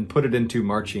house and put it into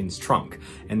Marcin's trunk.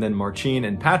 And then Marcin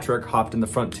and Patrick hopped in the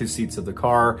front 2 seats of the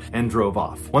car and drove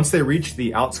off. Once they reached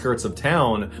the outskirts of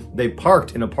town, they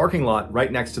parked in a parking lot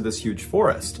right next to this huge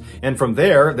forest. And from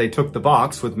there, they took the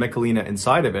box with Michalina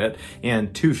inside of it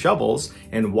and 2 shovels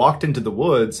and walked into the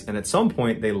woods, and at some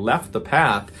point they left the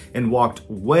path and walked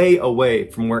way away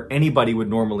from where anybody would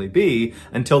normally be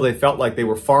until they felt like they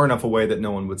were far enough away that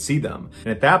no one would see them. And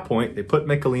at that point, they put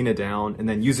Michalina down, and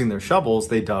then using their shovels,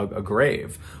 they dug a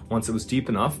grave. Once it was deep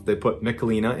enough, they put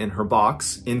Michalina in her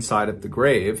box inside of the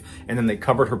grave, and then they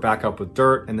covered her back up with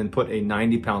dirt and then put a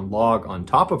 90-pound log on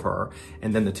top of her,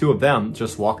 and then the 2 of them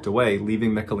just walked away,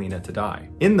 leaving Michalina to die.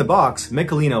 In the box,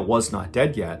 Michalina was not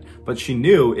dead yet, but she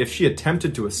knew if she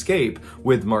attempted to escape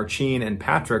with Marcin and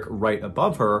Patrick right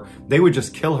above her, they would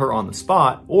just kill her on the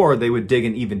spot, or they would dig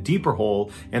an even deeper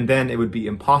hole, and then it would be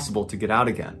impossible to get out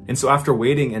again. And so after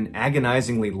waiting an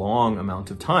agonizingly long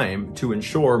amount of time to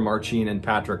ensure Marcin and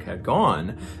Patrick had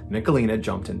gone, Michalina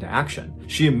jumped into action.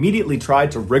 She immediately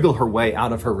tried to wriggle her way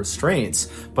out of her restraints,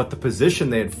 but the position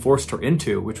they had forced her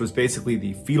into, which was basically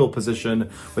the fetal position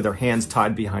with her hands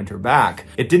tied behind her back,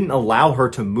 it didn't allow her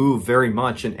to move very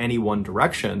much in any one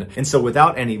direction. And so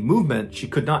without any movement, she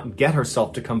could not get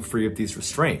herself to come free of these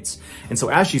restraints. And so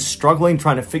as she's struggling,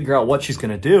 trying to figure out what she's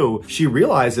going to do, she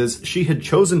realizes she had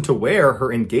chosen to wear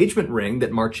her engagement ring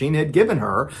that Marcin had given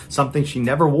her, something she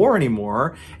never wore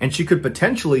anymore, and she could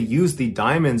potentially use the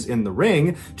diamonds in the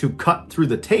ring to cut through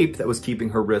the tape that was keeping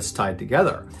her wrists tied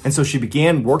together. And so she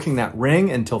began working that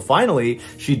ring until finally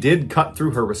she did cut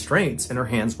through her restraints and her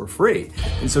hands were free.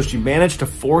 And so she managed to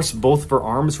force both of her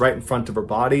arms right in front of her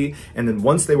body, and then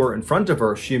once they were in front of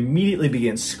her, she immediately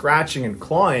began scratching and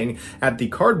clawing at the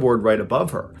cardboard right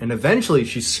above her. And eventually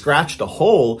she scratched a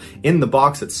hole in the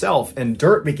box itself, and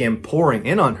dirt began pouring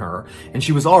in on her, and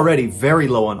she was already very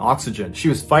low on oxygen. She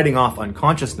was fighting off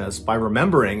unconsciousness by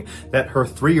remembering that her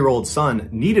 3-year-old son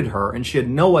needed her, and she had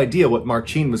no idea what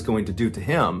Marcin was going to do to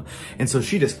him. And so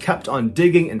she just kept on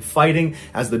digging and fighting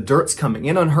as the dirt's coming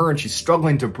in on her, and she's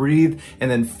struggling to breathe. And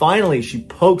then finally she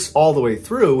pokes all the way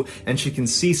through, and she can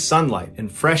see sunlight,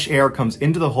 and fresh air comes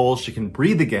into the hole. She can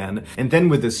breathe again. And then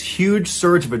with this huge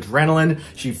surge of adrenaline,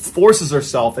 she forces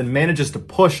herself and manages to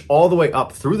push all the way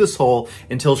up through this hole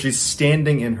until she's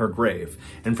standing in her grave.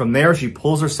 And from there, she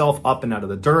pulls herself up and out of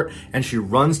the dirt, and she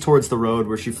runs towards the road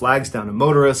where she flags down a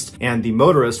motorist, and the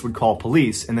motorist would call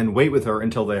police and then wait with her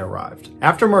until they arrived.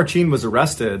 After Marcin was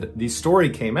arrested, the story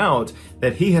came out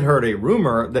that he had heard a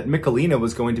rumor that Michalina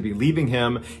was going to be leaving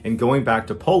him and going back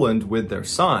to Poland with their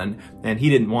son, and he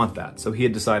didn't want that, so he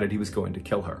had decided he was going to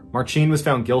kill her. Marcin was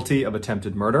found guilty of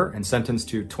attempted murder and sentenced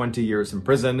to 20 years in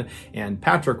prison, and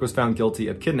Patrick was found guilty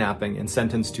of kidnapping and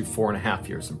sentenced to 4.5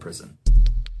 years in prison.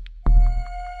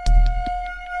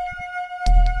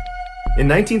 In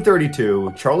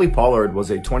 1932, Charlie Pollard was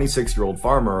a 26-year-old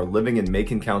farmer living in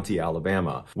Macon County,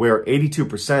 Alabama, where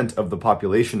 82% of the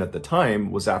population at the time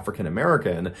was African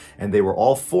American, and they were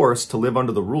all forced to live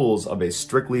under the rules of a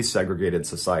strictly segregated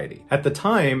society. At the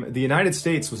time, the United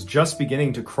States was just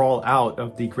beginning to crawl out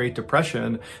of the Great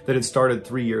Depression that had started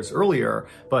 3 years earlier,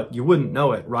 but you wouldn't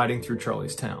know it riding through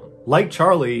Charlie's town. Like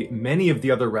Charlie, many of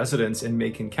the other residents in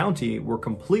Macon County were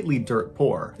completely dirt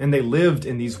poor, and they lived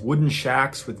in these wooden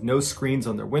shacks with no screens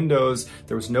on their windows,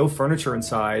 there was no furniture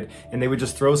inside, and they would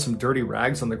just throw some dirty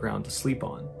rags on the ground to sleep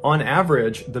on. On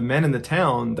average, the men in the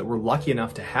town that were lucky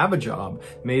enough to have a job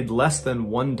made less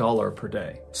than $1 per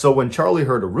day. So when Charlie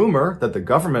heard a rumor that the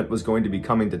government was going to be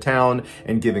coming to town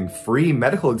and giving free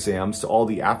medical exams to all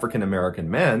the African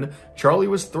American men, Charlie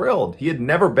was thrilled. He had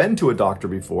never been to a doctor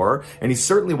before, and he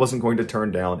certainly wasn't going to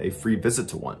turn down a free visit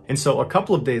to one. And so a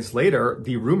couple of days later,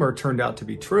 the rumor turned out to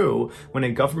be true when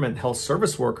a government health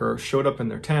service worker showed up in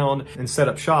their town and set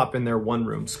up shop in their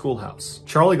one-room schoolhouse.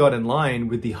 Charlie got in line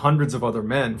with the hundreds of other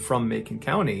men from Macon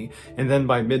County, and then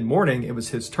by mid-morning it was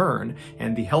his turn,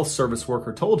 and the health service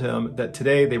worker told him that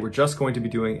today they were just going to be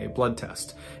doing a blood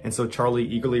test. And so Charlie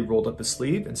eagerly rolled up his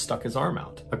sleeve and stuck his arm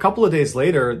out. A couple of days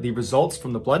later, the results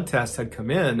from the blood test had come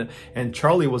in, and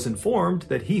Charlie was informed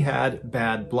that he had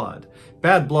bad blood.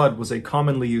 Bad blood was a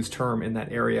commonly used term in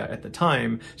that area at the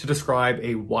time to describe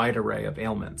a wide array of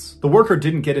ailments. The worker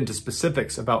didn't get into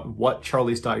specifics about what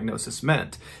Charlie's diagnosis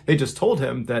meant. They just told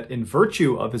him that in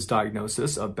virtue of his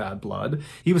diagnosis of bad blood,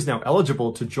 he was now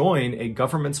eligible to join a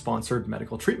government-sponsored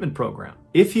medical treatment program.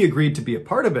 If he agreed to be a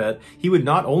part of it, he would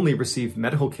not only receive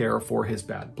medical care for his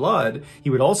bad blood, he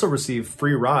would also receive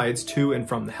free rides to and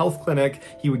from the health clinic,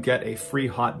 he would get a free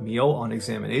hot meal on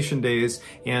examination days,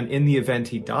 and in the event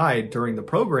he died during the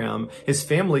program, his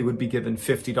family would be given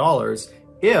 $50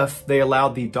 if they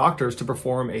allowed the doctors to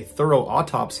perform a thorough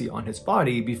autopsy on his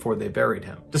body before they buried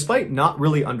him. Despite not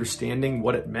really understanding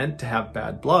what it meant to have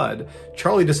bad blood,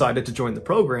 Charlie decided to join the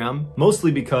program,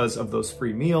 mostly because of those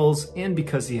free meals and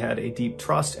because he had a deep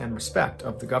trust and respect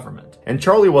of the government. And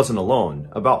Charlie wasn't alone.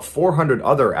 About 400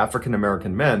 other African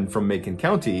American men from Macon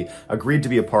County agreed to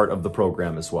be a part of the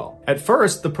program as well. At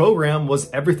first, the program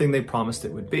was everything they promised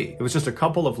it would be. It was just a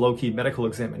couple of low-key medical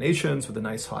examinations with a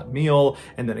nice hot meal,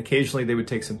 and then occasionally they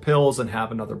would take some pills and have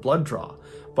another blood draw.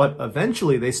 But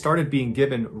eventually they started being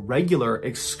given regular,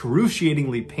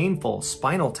 excruciatingly painful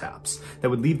spinal taps that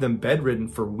would leave them bedridden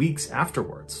for weeks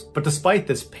afterwards. But despite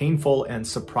this painful and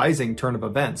surprising turn of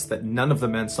events that none of the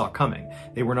men saw coming,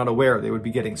 they were not aware they would be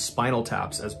getting spinal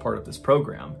taps as part of this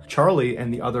program. Charlie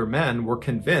and the other men were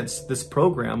convinced this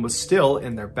program was still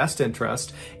in their best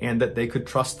interest and that they could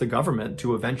trust the government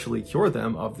to eventually cure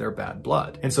them of their bad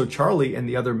blood. And so Charlie and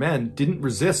the other men didn't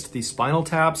resist the spinal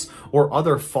taps or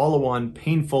other follow-on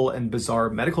painful and bizarre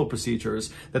medical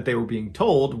procedures that they were being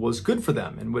told was good for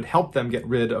them and would help them get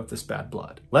rid of this bad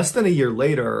blood. Less than a year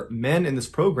later, men in this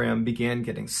program began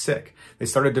getting sick. They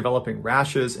started developing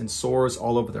rashes and sores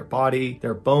all over their body.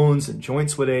 Their bones and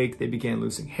joints would ache. They began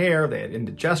losing hair. They had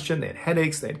indigestion. They had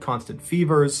headaches. They had constant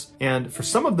fevers. And for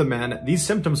some of the men, these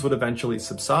symptoms would eventually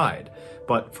subside.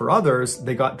 But for others,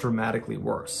 they got dramatically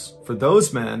worse. For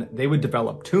those men, they would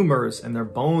develop tumors and their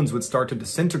bones would start to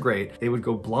disintegrate. They would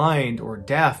go blind or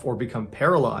deaf or become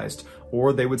paralyzed,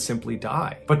 or they would simply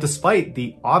die. But despite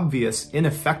the obvious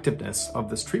ineffectiveness of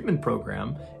this treatment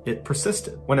program, it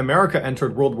persisted. When America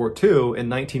entered World War II in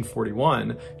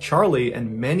 1941, Charlie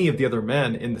and many of the other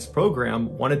men in this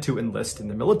program wanted to enlist in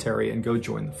the military and go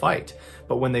join the fight.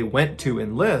 But when they went to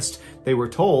enlist, they were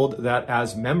told that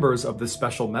as members of this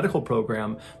special medical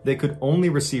program, they could only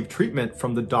receive treatment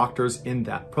from the doctors in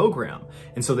that program.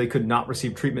 And so they could not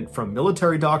receive treatment from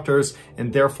military doctors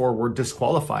and therefore were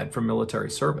disqualified from military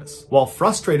service. While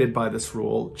frustrated by this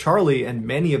rule, Charlie and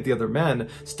many of the other men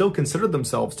still considered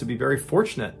themselves to be very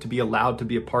fortunate to be allowed to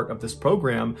be a part of this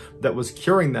program that was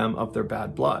curing them of their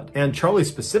bad blood. And Charlie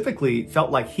specifically felt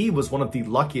like he was one of the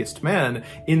luckiest men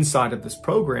inside of this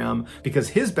program because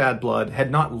his bad blood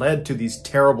had not led to these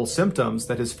terrible symptoms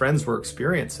that his friends were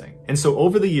experiencing. And so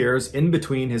over the years, in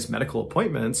between his medical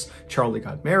appointments, Charlie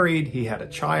got married, he had a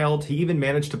child, he even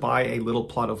managed to buy a little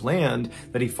plot of land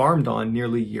that he farmed on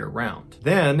nearly year-round.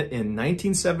 Then, in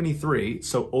 1973,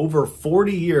 so over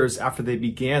 40 years after they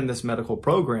began this medical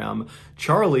program,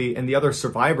 Charlie and the other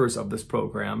survivors of this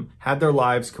program had their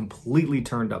lives completely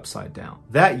turned upside down.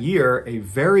 That year, a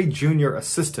very junior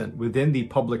assistant within the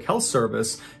Public Health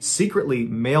Service secretly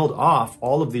mailed off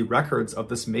all of the records of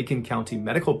this Macon County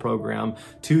medical program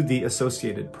to the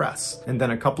Associated Press. And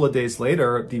then a couple of days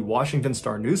later, the Washington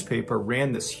Star newspaper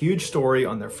ran this huge story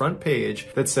on their front page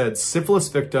that said syphilis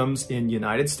victims in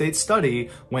United States study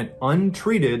went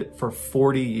untreated for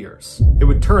 40 years. It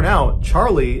would turn out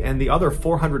Charlie and the other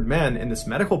 400 men in this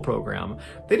medical program,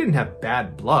 they didn't have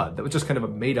bad blood. That was just kind of a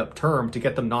made-up term to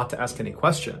get them not to ask any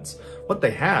questions. What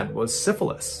they had was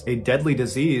syphilis, a deadly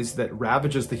disease that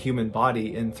ravages the human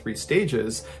body in 3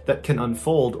 stages that can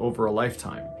unfold over a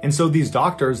lifetime. And so these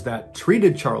doctors doctors that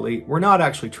treated Charlie were not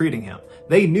actually treating him.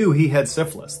 They knew he had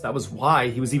syphilis. That was why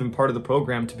he was even part of the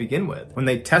program to begin with. When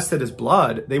they tested his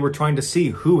blood, they were trying to see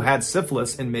who had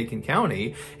syphilis in Macon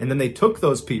County, and then they took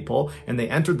those people and they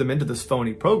entered them into this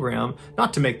phony program,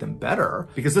 not to make them better,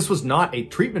 because this was not a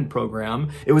treatment program.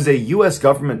 It was a US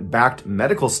government-backed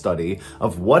medical study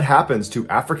of what happens to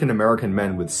African American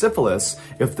men with syphilis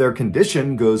if their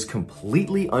condition goes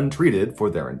completely untreated for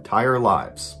their entire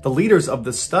lives. The leaders of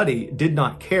the study did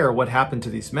not care what happened to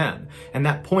these men, and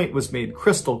that point was made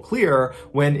crystal clear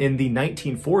when in the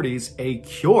 1940s a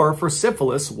cure for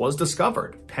syphilis was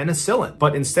discovered, penicillin.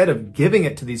 But instead of giving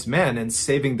it to these men and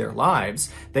saving their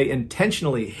lives, they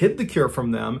intentionally hid the cure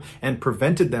from them and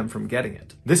prevented them from getting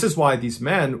it. This is why these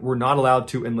men were not allowed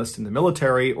to enlist in the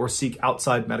military or seek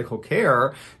outside medical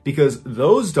care, because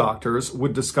those doctors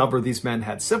would discover these men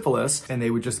had syphilis and they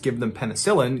would just give them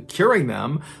penicillin, curing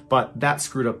them, but that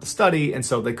screwed up the study, and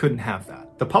so they couldn't have that.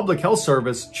 The Public Health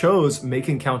Service chose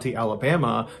Macon County,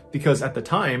 Alabama, because at the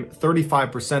time,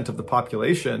 35% of the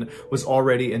population was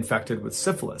already infected with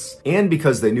syphilis, and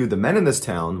because they knew the men in this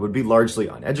town would be largely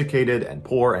uneducated and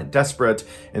poor and desperate,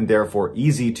 and therefore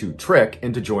easy to trick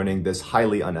into joining this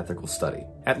highly unethical study.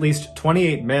 At least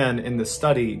 28 men in the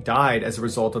study died as a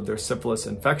result of their syphilis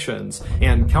infections,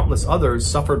 and countless others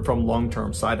suffered from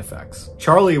long-term side effects.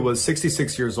 Charlie was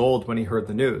 66 years old when he heard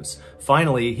the news.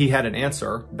 Finally, he had an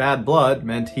answer. Bad blood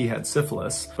meant he had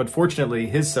syphilis, but fortunately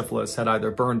his syphilis had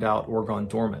either burned out or gone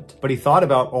dormant. But he thought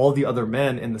about all the other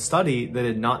men in the study that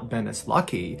had not been as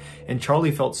lucky, and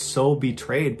Charlie felt so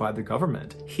betrayed by the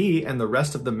government. He and the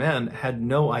rest of the men had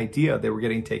no idea they were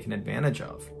getting taken advantage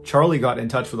of. Charlie got in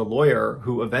touch with a lawyer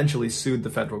who eventually sued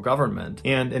the federal government,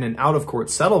 and in an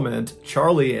out-of-court settlement,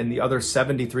 Charlie and the other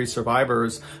 73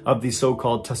 survivors of the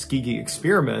so-called Tuskegee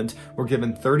experiment were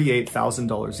given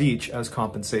 $38,000 each as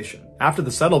compensation. After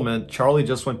the settlement, Charlie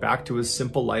just went back to his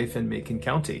simple life in Macon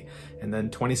County, and then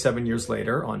 27 years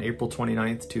later, on April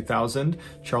 29th, 2000,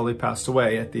 Charlie passed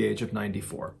away at the age of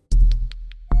 94.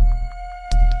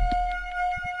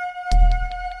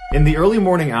 In the early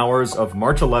morning hours of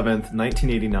March 11th,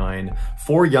 1989,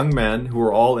 4 young men who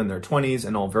were all in their 20s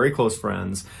and all very close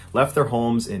friends left their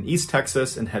homes in East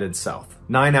Texas and headed south.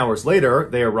 9 hours later,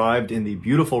 they arrived in the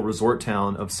beautiful resort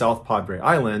town of South Padre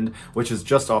Island, which is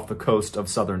just off the coast of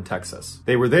southern Texas.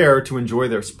 They were there to enjoy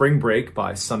their spring break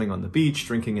by sunning on the beach,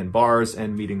 drinking in bars,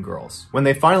 and meeting girls. When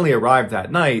they finally arrived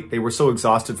that night, they were so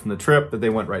exhausted from the trip that they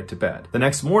went right to bed. The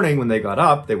next morning, when they got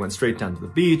up, they went straight down to the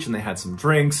beach and they had some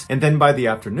drinks, and then by the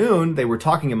afternoon, they were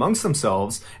talking amongst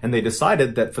themselves, and they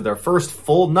decided that for their first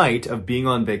full night of being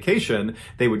on vacation,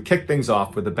 they would kick things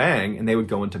off with a bang, and they would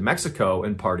go into Mexico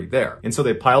and party there. And so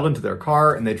they piled into their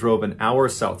car and they drove an hour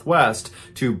southwest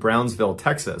to Brownsville,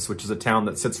 Texas, which is a town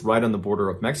that sits right on the border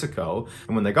of Mexico.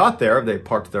 And when they got there, they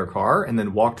parked their car and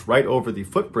then walked right over the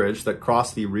footbridge that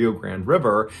crossed the Rio Grande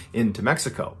River into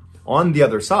Mexico. On the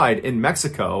other side, in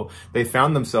Mexico, they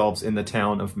found themselves in the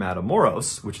town of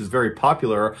Matamoros, which is very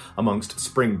popular amongst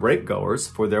spring break goers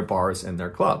for their bars and their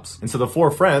clubs. And so the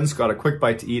 4 friends got a quick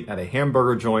bite to eat at a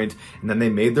hamburger joint, and then they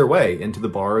made their way into the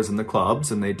bars and the clubs,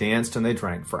 and they danced and they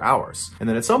drank for hours. And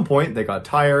then at some point, they got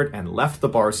tired and left the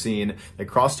bar scene. They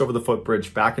crossed over the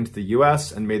footbridge back into the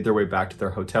US and made their way back to their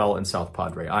hotel in South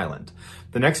Padre Island.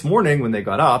 The next morning, when they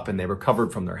got up and they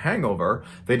recovered from their hangover,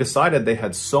 they decided they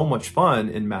had so much fun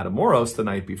in Matamoros the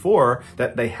night before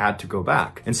that they had to go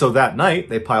back. And so that night,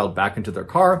 they piled back into their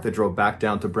car, they drove back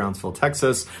down to Brownsville,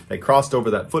 Texas, they crossed over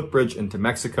that footbridge into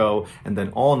Mexico, and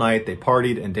then all night they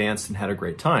partied and danced and had a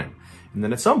great time. And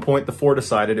then at some point, the 4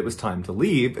 decided it was time to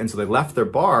leave, and so they left their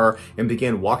bar and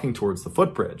began walking towards the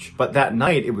footbridge. But that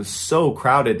night, it was so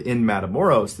crowded in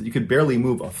Matamoros that you could barely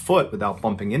move a foot without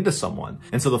bumping into someone.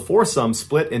 And so the foursome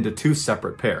split into 2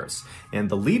 separate pairs. And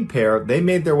the lead pair, they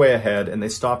made their way ahead, and they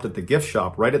stopped at the gift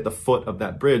shop right at the foot of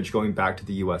that bridge going back to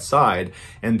the US side,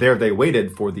 and there they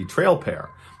waited for the trail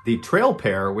pair. The trail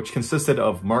pair, which consisted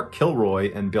of Mark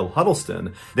Kilroy and Bill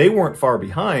Huddleston, they weren't far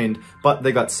behind, but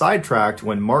they got sidetracked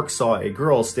when Mark saw a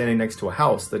girl standing next to a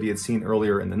house that he had seen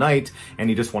earlier in the night,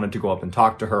 and he just wanted to go up and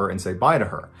talk to her and say bye to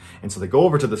her. And so they go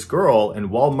over to this girl,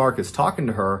 and while Mark is talking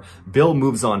to her, Bill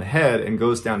moves on ahead and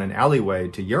goes down an alleyway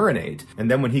to urinate, and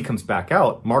then when he comes back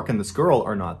out, Mark and this girl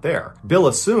are not there. Bill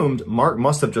assumed Mark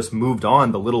must have just moved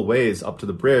on the little ways up to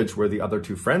the bridge where the other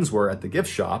 2 friends were at the gift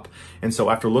shop, and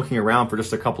so after looking around for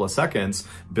just a couple of seconds,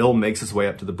 Bill makes his way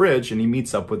up to the bridge and he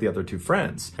meets up with the other 2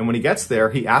 friends. And when he gets there,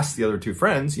 he asks the other 2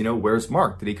 friends, where's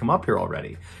Mark? Did he come up here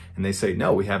already? And they say,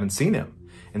 no, we haven't seen him.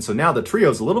 And so now the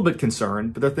trio's a little bit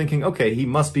concerned, but they're thinking, okay, he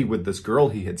must be with this girl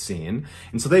he had seen.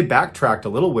 And so they backtracked a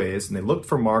little ways and they looked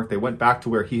for Mark. They went back to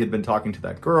where he had been talking to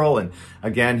that girl, and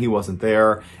again, he wasn't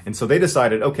there. And so they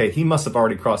decided, okay, he must have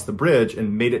already crossed the bridge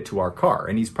and made it to our car,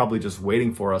 and he's probably just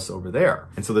waiting for us over there.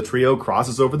 And so the trio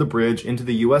crosses over the bridge into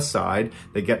the US side.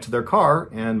 They get to their car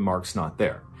and Mark's not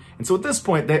there. And so at this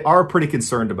point, they are pretty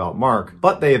concerned about Mark,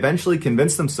 but they eventually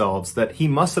convince themselves that he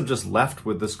must have just left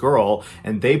with this girl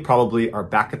and they probably are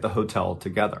back at the hotel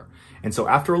together. And so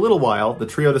after a little while, the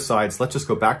trio decides, let's just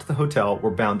go back to the hotel. We're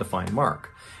bound to find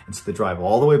Mark. And so they drive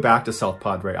all the way back to South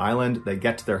Padre Island. They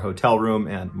get to their hotel room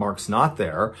and Mark's not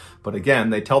there. But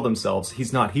again, they tell themselves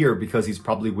he's not here because he's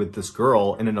probably with this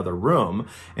girl in another room.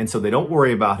 And so they don't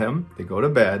worry about him. They go to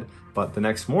bed. But the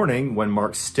next morning, when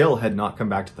Mark still had not come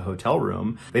back to the hotel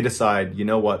room, they decide, you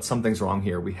know what, something's wrong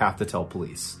here. We have to tell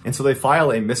police. And so they file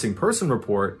a missing person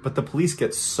report, but the police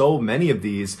get so many of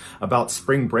these about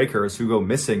spring breakers who go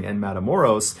missing in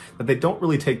Matamoros that they don't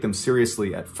really take them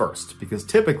seriously at first, because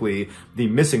typically the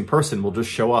missing person will just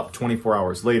show up 24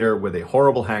 hours later with a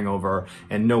horrible hangover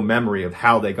and no memory of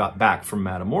how they got back from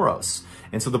Matamoros.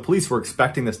 And so the police were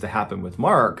expecting this to happen with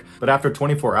Mark, but after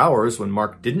 24 hours, when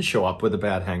Mark didn't show up with a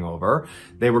bad hangover,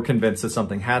 they were convinced that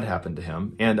something had happened to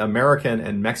him. And American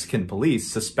and Mexican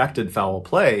police suspected foul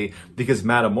play because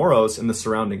Matamoros and the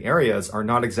surrounding areas are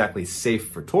not exactly safe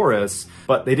for tourists,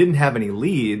 but they didn't have any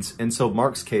leads, and so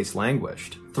Mark's case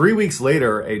languished. 3 weeks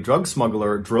later, a drug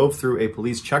smuggler drove through a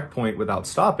police checkpoint without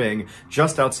stopping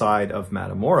just outside of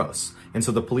Matamoros. And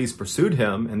so the police pursued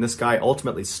him, and this guy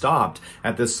ultimately stopped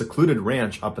at this secluded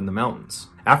ranch up in the mountains.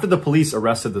 After the police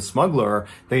arrested the smuggler,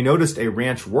 they noticed a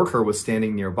ranch worker was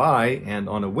standing nearby, and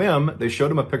on a whim, they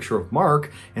showed him a picture of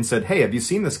Mark and said, hey, have you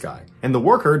seen this guy? And the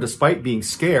worker, despite being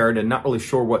scared and not really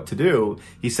sure what to do,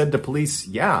 he said to police,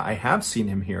 yeah, I have seen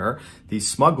him here. The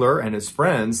smuggler and his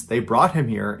friends, they brought him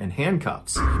here in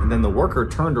handcuffs. And then the worker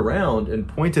turned around and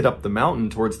pointed up the mountain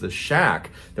towards the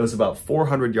shack that was about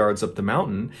 400 yards up the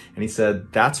mountain, and he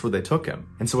said, that's where they took him.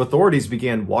 And so authorities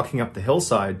began walking up the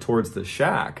hillside towards the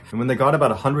shack, and when they got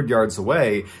about 100 yards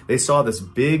away, they saw this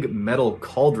big metal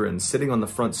cauldron sitting on the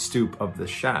front stoop of the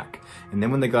shack. And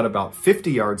then when they got about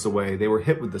 50 yards away, they were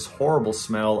hit with this horrible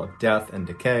smell of death and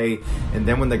decay. And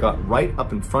then when they got right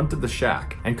up in front of the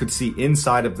shack and could see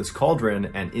inside of this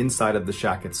cauldron and inside of the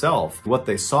shack itself, what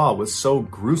they saw was so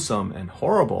gruesome and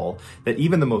horrible that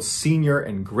even the most senior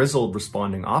and grizzled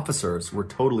responding officers were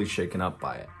totally shaken up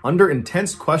by it. Under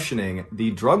intense questioning,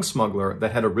 the drug smuggler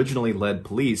that had originally led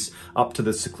police up to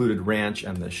the secluded ranch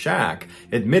and the shack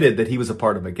admitted that he was a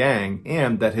part of a gang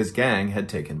and that his gang had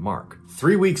taken Mark.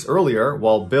 3 weeks earlier,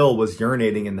 while Bill was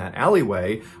urinating in that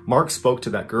alleyway, Mark spoke to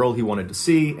that girl he wanted to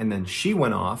see, and then she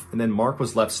went off, and then Mark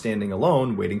was left standing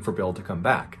alone waiting for Bill to come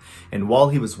back. And while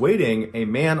he was waiting, a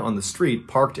man on the street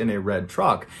parked in a red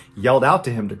truck yelled out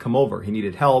to him to come over. He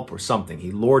needed help or something.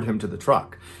 He lured him to the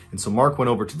truck. And so Mark went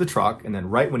over to the truck, and then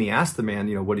right when he asked the man,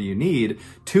 what do you need?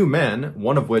 Two men,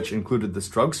 one of which included this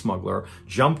drug smuggler,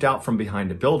 jumped out from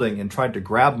behind a building and tried to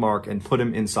grab Mark and put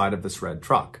him inside of this red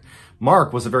truck.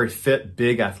 Mark was a very fit,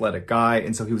 big, athletic guy,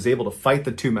 and so he was able to fight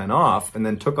the two men off and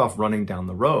then took off running down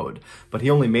the road. But he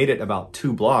only made it about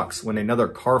 2 blocks when another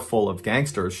car full of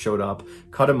gangsters showed up,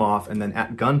 cut him off, and then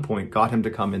at gunpoint got him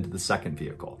to come into the second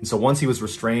vehicle. And so once he was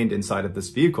restrained inside of this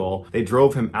vehicle, they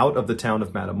drove him out of the town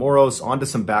of Matamoros onto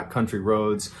some backcountry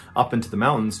roads up into the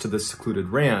mountains to this secluded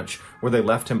ranch where they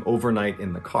left him overnight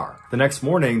in the car. The next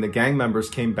morning, the gang members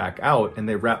came back out and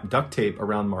they wrapped duct tape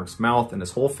around Mark's mouth and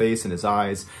his whole face and his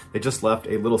eyes. They just left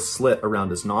a little slit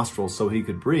around his nostrils so he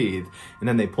could breathe, and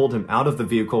then they pulled him out of the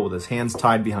vehicle with his hands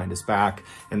tied behind his back,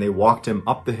 and they walked him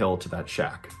up the hill to that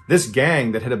shack. This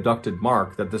gang that had abducted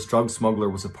Mark, that this drug smuggler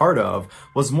was a part of,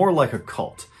 was more like a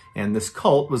cult. And this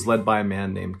cult was led by a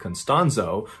man named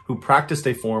Constanzo, who practiced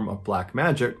a form of black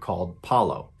magic called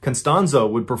Palo. Constanzo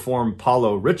would perform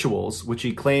Palo rituals, which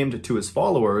he claimed to his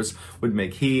followers would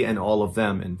make he and all of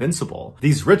them invincible.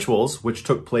 These rituals, which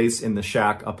took place in the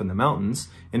shack up in the mountains,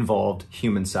 involved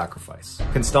human sacrifice.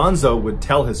 Constanzo would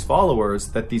tell his followers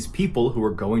that these people who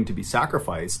were going to be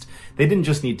sacrificed, they didn't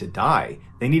just need to die,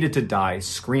 they needed to die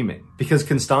screaming. Because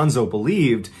Constanzo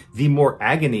believed the more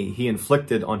agony he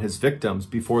inflicted on his victims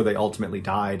before they ultimately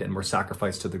died and were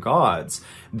sacrificed to the gods,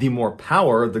 the more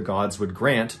power the gods would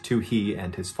grant to he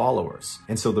and his followers.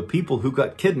 And so the people who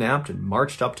got kidnapped and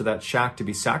marched up to that shack to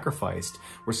be sacrificed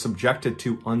were subjected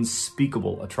to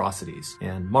unspeakable atrocities.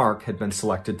 And Mark had been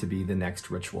selected to be the next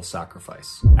ritual ritual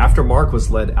sacrifice. After Mark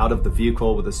was led out of the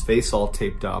vehicle with his face all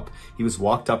taped up, he was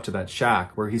walked up to that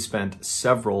shack where he spent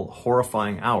several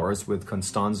horrifying hours with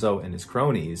Constanzo and his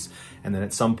cronies, and then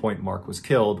at some point Mark was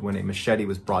killed when a machete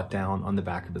was brought down on the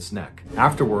back of his neck.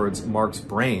 Afterwards, Mark's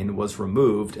brain was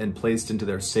removed and placed into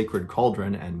their sacred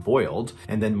cauldron and boiled,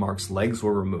 and then Mark's legs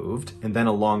were removed, and then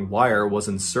a long wire was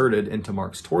inserted into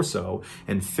Mark's torso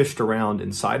and fished around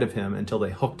inside of him until they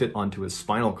hooked it onto his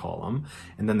spinal column,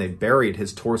 and then they buried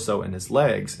his torso and his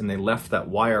legs, and they left that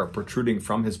wire protruding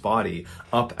from his body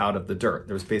up out of the dirt.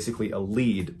 There was basically a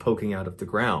lead poking out of the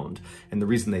ground, and the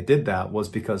reason they did that was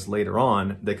because later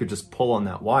on they could just pull on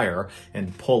that wire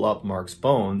and pull up Mark's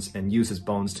bones and use his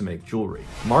bones to make jewelry.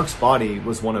 Mark's body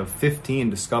was one of 15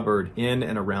 discovered in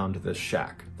and around this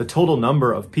shack. The total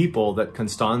number of people that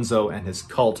Constanzo and his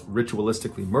cult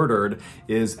ritualistically murdered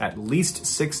is at least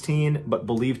 16, but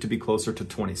believed to be closer to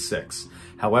 26.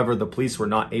 However, the police were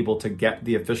not able to get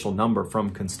the official number from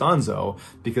Constanzo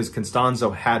because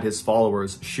Constanzo had his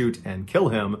followers shoot and kill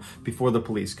him before the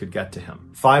police could get to him.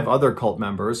 5 other cult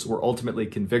members were ultimately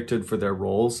convicted for their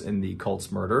roles in the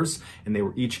cult's murders, and they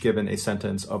were each given a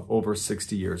sentence of over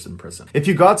 60 years in prison. If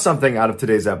you got something out of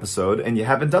today's episode and you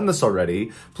haven't done this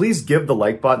already, please give the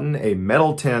like button a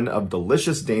metal tin of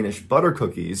delicious Danish butter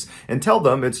cookies and tell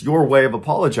them it's your way of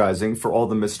apologizing for all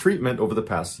the mistreatment over the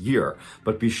past year.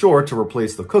 But be sure to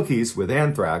replace the cookies with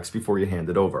anthrax before you hand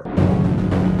it over.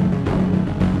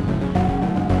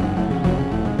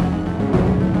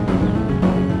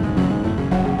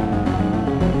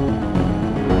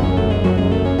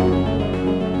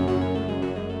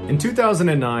 In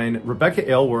 2009, Rebecca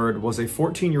Aylward was a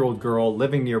 14-year-old girl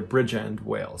living near Bridgend,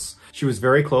 Wales. She was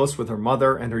very close with her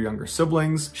mother and her younger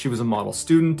siblings, she was a model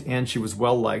student, and she was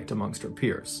well-liked amongst her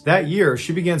peers. That year,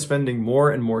 she began spending more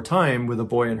and more time with a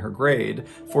boy in her grade,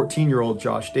 14-year-old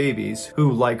Josh Davies,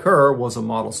 who, like her, was a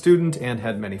model student and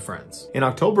had many friends. In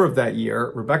October of that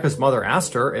year, Rebecca's mother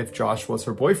asked her if Josh was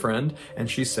her boyfriend,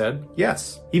 and she said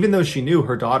yes. Even though she knew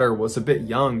her daughter was a bit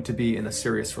young to be in a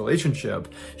serious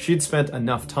relationship, she'd spent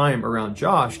enough time around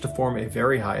Josh to form a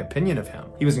very high opinion of him.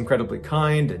 He was incredibly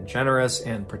kind and generous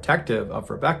and protective of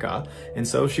Rebecca, and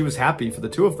so she was happy for the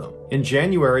two of them. In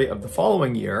January of the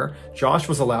following year, Josh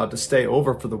was allowed to stay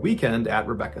over for the weekend at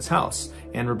Rebecca's house,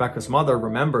 and Rebecca's mother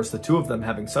remembers the two of them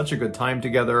having such a good time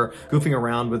together, goofing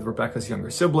around with Rebecca's younger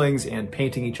siblings and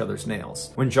painting each other's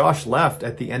nails. When Josh left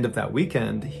at the end of that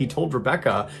weekend, he told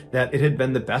Rebecca that it had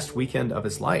been the best weekend of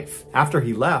his life. After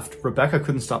he left, Rebecca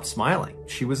couldn't stop smiling.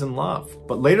 She was in love.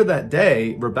 But later that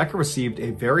day, Rebecca received a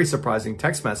very surprising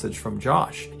text message from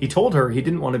Josh. He told her he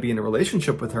didn't want to be in a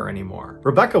relationship with her anymore.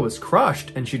 Rebecca was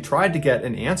crushed, and she tried to get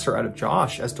an answer out of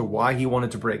Josh as to why he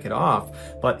wanted to break it off,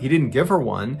 but he didn't give her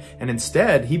one, and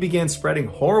instead he began spreading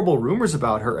horrible rumors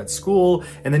about her at school,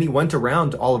 and then he went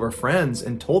around to all of her friends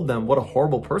and told them what a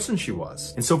horrible person she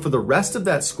was. And so for the rest of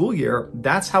that school year,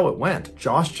 that's how it went.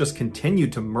 Josh just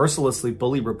continued to mercilessly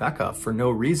bully Rebecca for no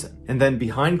reason. And then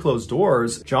behind closed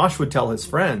doors, Josh would tell his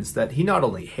friends that he not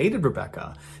only hated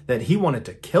Rebecca, that he wanted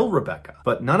to kill Rebecca.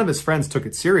 But none of his friends took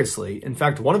it seriously. In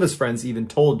fact, one of his friends even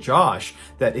told Josh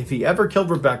that if he ever killed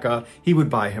Rebecca, he would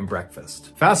buy him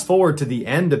breakfast. Fast forward to the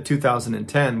end of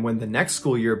 2010 when the next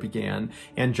school year began,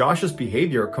 and Josh's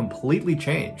behavior completely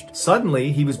changed.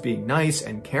 Suddenly, he was being nice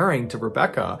and caring to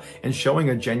Rebecca and showing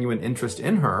a genuine interest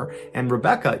in her, and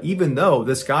Rebecca, even though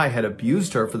this guy had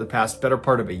abused her for the past better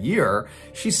part of a year,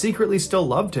 she secretly still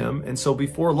loved him, and so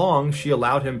before long, she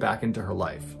allowed him back into her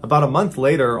life. About a month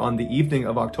later, on the evening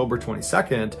of October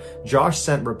 22nd, Josh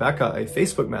sent Rebecca a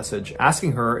Facebook message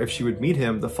asking her if she would meet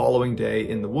him the following day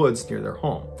in the woods near their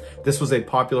home. This was a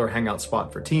popular hangout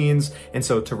spot for teens, and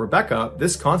so to Rebecca,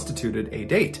 this constituted a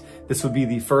date. This would be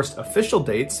the first official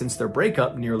date since their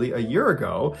breakup nearly a year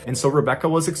ago, and so Rebecca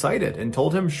was excited and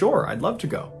told him, sure, I'd love to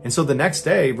go. And so the next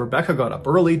day, Rebecca got up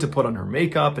early to put on her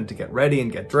makeup and to get ready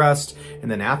and get dressed,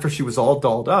 and then after she was all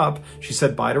dolled up, she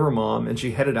said bye to her mom and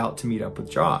she headed out to meet up with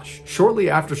Josh. Shortly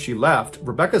after she left,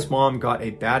 Rebecca's mom got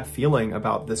a bad feeling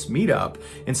about this meetup,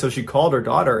 and so she called her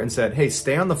daughter and said, hey,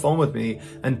 stay on the phone with me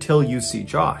until you see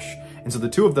Josh. And so the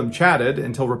two of them chatted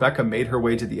until Rebecca made her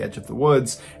way to the edge of the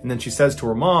woods, and then she says to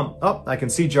her mom, oh, I can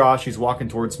see Josh, he's walking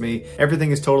towards me, everything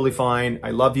is totally fine,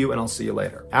 I love you, and I'll see you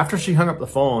later. After she hung up the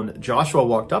phone, Joshua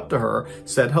walked up to her,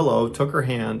 said hello, took her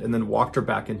hand, and then walked her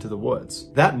back into the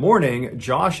woods. That morning,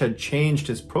 Josh had changed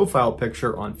his profile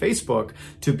picture on Facebook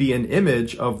to be an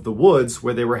image of the woods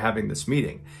where they were having this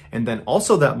meeting. And then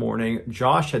also that morning,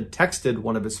 Josh had texted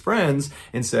one of his friends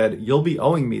and said, you'll be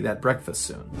owing me that breakfast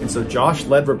soon. And so Josh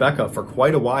led Rebecca for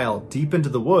quite a while deep into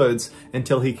the woods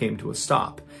until he came to a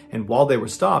stop. And while they were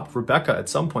stopped, Rebecca at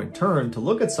some point turned to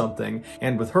look at something,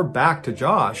 and with her back to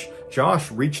Josh,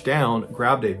 Josh reached down,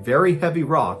 grabbed a very heavy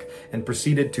rock, and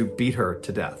proceeded to beat her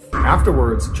to death.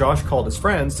 Afterwards, Josh called his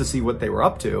friends to see what they were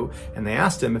up to, and they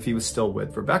asked him if he was still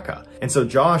with Rebecca. And so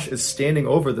Josh is standing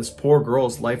over this poor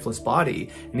girl's lifeless body,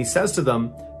 and he says to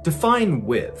them, "Define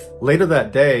with." Later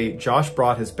that day, Josh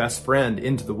brought his best friend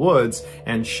into the woods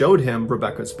and showed him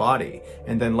Rebecca's body.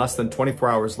 And then less than 24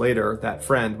 hours later, that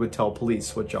friend would tell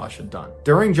police what Josh had done.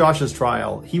 During Josh's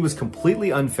trial, he was completely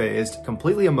unfazed,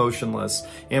 completely emotionless,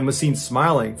 and was seen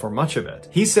smiling for much of it.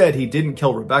 He said he didn't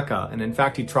kill Rebecca, and in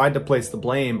fact, he tried to place the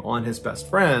blame on his best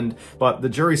friend, but the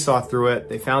jury saw through it,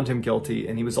 they found him guilty,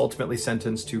 and he was ultimately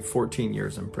sentenced to 14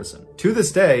 years in prison. To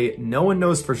this day, no one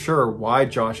knows for sure why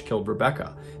Josh killed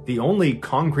Rebecca. The only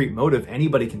concrete motive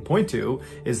anybody can point to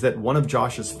is that one of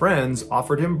Josh's friends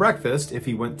offered him breakfast if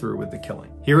he went through with the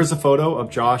killing. Here is a photo of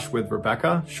Josh with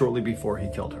Rebecca shortly before he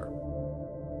killed her.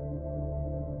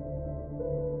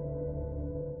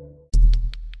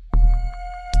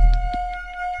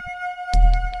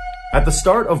 At the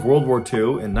start of World War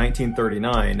II in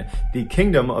 1939, the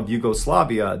Kingdom of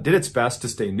Yugoslavia did its best to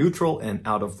stay neutral and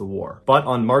out of the war. But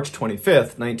on March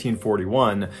 25th,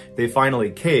 1941, they finally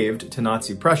caved to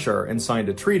Nazi pressure and signed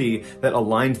a treaty that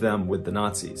aligned them with the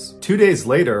Nazis. 2 days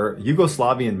later,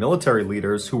 Yugoslavian military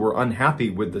leaders who were unhappy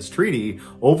with this treaty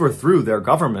overthrew their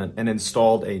government and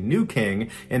installed a new king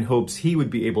in hopes he would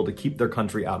be able to keep their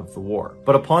country out of the war.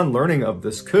 But upon learning of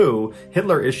this coup,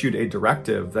 Hitler issued a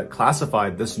directive that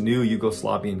classified this new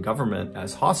Yugoslavian government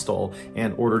as hostile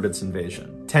and ordered its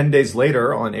invasion. 10 days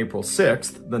later, on April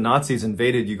 6th, the Nazis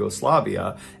invaded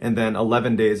Yugoslavia, and then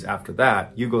 11 days after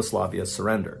that, Yugoslavia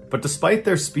surrendered. But despite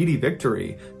their speedy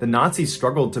victory, the Nazis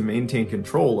struggled to maintain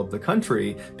control of the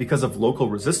country because of local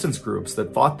resistance groups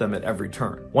that fought them at every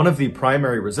turn. One of the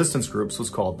primary resistance groups was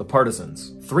called the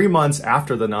Partisans. 3 months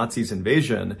after the Nazis'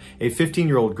 invasion, a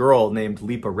 15-year-old girl named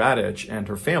Lipa Radic and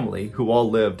her family, who all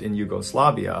lived in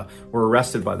Yugoslavia, were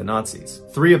arrested by the Nazis.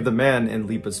 3 of the men in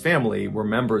Lipa's family were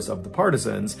members of the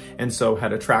Partisans and so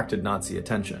had attracted Nazi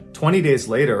attention. 20 days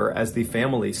later, as the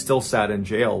family still sat in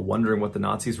jail wondering what the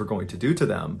Nazis were going to do to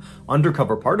them,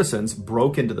 undercover partisans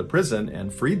broke into the prison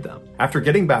and freed them. After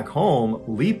getting back home,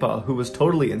 Lipa, who was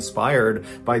totally inspired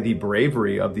by the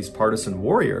bravery of these partisan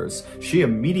warriors, she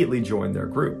immediately joined their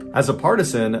group. As a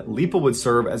partisan, Lipa would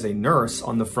serve as a nurse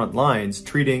on the front lines,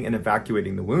 treating and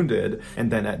evacuating the wounded,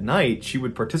 and then at night, she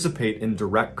would participate in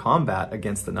direct combat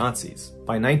against the Nazis.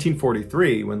 By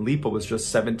 1943, when Lipa was just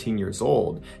 17 years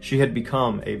old, she had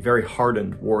become a very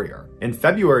hardened warrior. In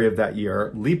February of that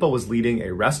year, Lipa was leading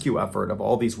a rescue effort of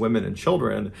all these women and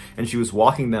children, and she was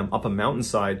walking them up a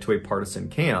mountainside to a partisan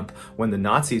camp when the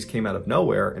Nazis came out of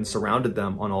nowhere and surrounded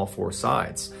them on all 4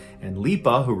 sides. And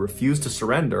Lipa, who refused to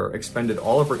surrender, expended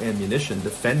all of her ammunition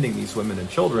defending these women and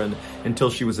children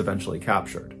until she was eventually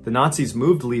captured. The Nazis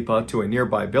moved Lipa to a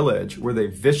nearby village where they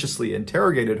viciously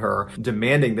interrogated her,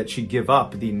 demanding that she give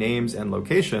up the names and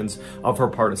locations of her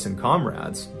partisan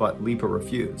comrades, but Lipa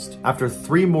refused. After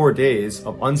 3 more days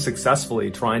of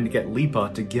unsuccessfully trying to get Lipa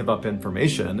to give up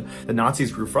information, the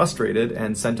Nazis grew frustrated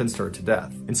and sentenced her to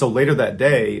death. And so later that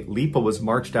day, Lipa was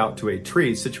marched out to a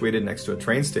tree situated next to a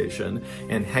train station,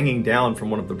 and hanging down from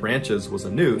one of the branches was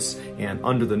a noose, and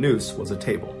under the noose was a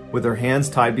table. With her hands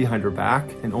tied behind her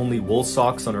back and only wool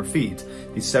socks on her feet,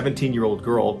 the 17-year-old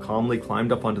girl calmly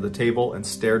climbed up onto the table and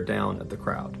stared down at the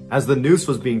crowd. As the noose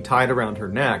was being tied around her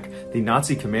neck, the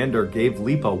Nazi commander gave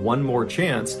Lipa one more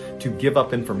chance to give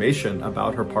up information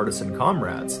about her partisan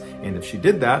comrades, and if she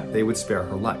did that, they would spare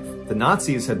her life. The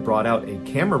Nazis had brought out a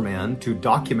cameraman to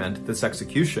document this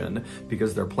execution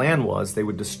because their plan was they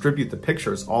would distribute the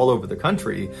pictures all over the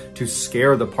country to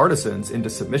scare the partisans into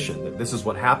submission, that this is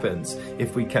what happens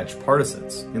if we catch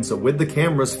partisans. And so with the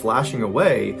cameras flashing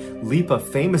away, Lipa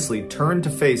famously turned to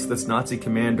face this Nazi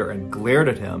commander and glared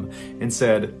at him and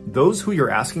said, "Those who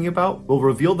you're asking about will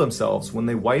reveal themselves when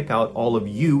they wipe out all of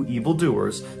you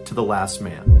evildoers to the last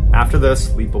man." After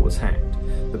this, Lipa was hanged.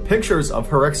 The pictures of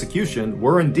her execution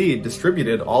were indeed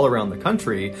distributed all around the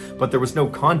country, but there was no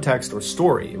context or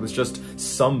story. It was just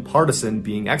some partisan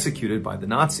being executed by the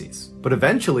Nazis. But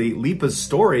eventually, Lipa's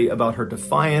story about her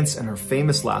defiance and her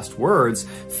famous last words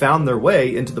found their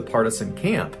way into the partisan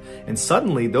camp, and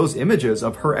suddenly those images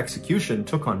of her execution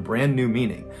took on brand new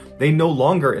meaning. They no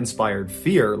longer inspired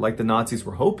fear like the Nazis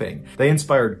were hoping. They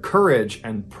inspired courage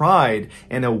and pride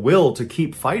and a will to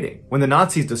keep fighting. When the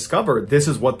Nazis discovered this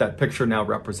is what that picture now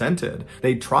represented, represented.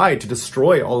 They tried to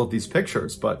destroy all of these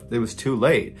pictures, but it was too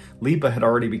late. Lipa had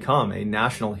already become a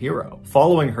national hero.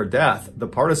 Following her death, the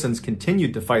partisans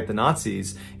continued to fight the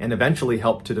Nazis and eventually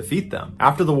helped to defeat them.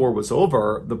 After the war was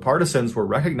over, the partisans were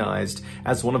recognized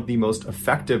as one of the most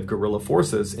effective guerrilla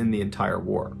forces in the entire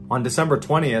war. On December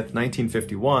 20th,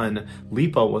 1951,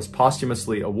 Lipa was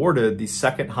posthumously awarded the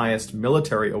second highest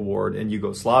military award in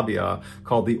Yugoslavia,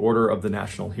 called the Order of the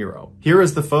National Hero. Here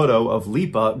is the photo of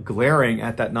Lipa glaring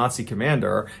at that Nazi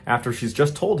commander after she's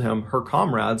just told him her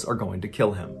comrades are going to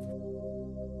kill him.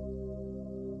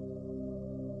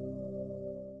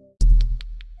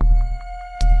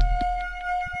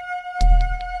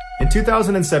 In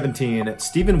 2017,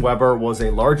 Steven Weber was a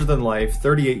larger-than-life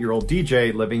 38-year-old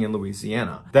DJ living in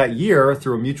Louisiana. That year,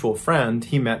 through a mutual friend,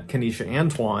 he met Kenesha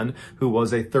Antoine, who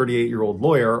was a 38-year-old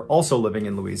lawyer also living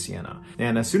in Louisiana.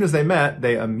 And as soon as they met,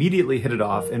 they immediately hit it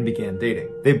off and began dating.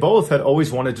 They both had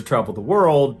always wanted to travel the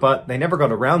world, but they never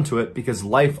got around to it because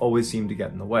life always seemed to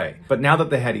get in the way. But now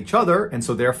that they had each other, and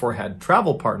so therefore had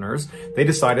travel partners, they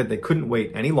decided they couldn't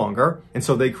wait any longer, and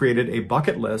so they created a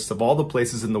bucket list of all the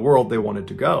places in the world they wanted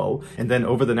to go. And then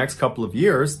over the next couple of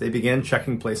years, they began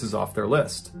checking places off their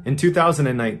list. In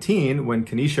 2019, when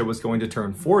Kenesha was going to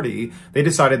turn 40, they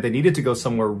decided they needed to go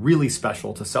somewhere really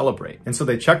special to celebrate. And so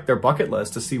they checked their bucket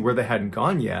list to see where they hadn't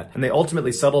gone yet, and they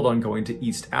ultimately settled on going to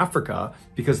East Africa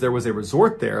because there was a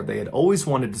resort there they had always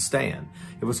wanted to stay in.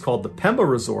 It was called the Pemba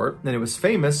Resort, and it was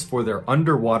famous for their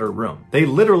underwater room. They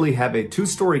literally have a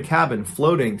 2-story cabin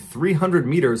floating 300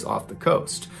 meters off the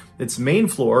coast. Its main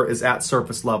floor is at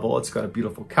surface level. It's got a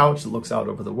beautiful couch that looks out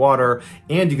over the water,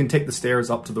 and you can take the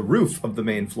stairs up to the roof of the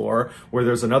main floor where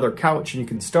there's another couch and you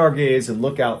can stargaze and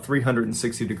look out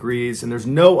 360 degrees, and there's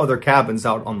no other cabins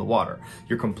out on the water.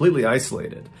 You're completely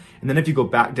isolated. And then if you go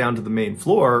back down to the main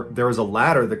floor, there is a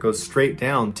ladder that goes straight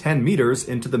down 10 meters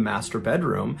into the master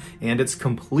bedroom, and it's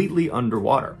completely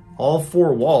underwater. All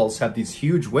 4 walls have these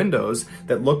huge windows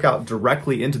that look out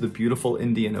directly into the beautiful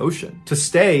Indian Ocean. To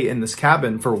stay in this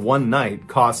cabin for one night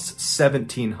costs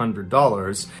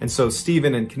 $1,700, and so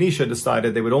Steven and Kenesha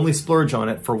decided they would only splurge on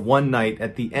it for one night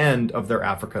at the end of their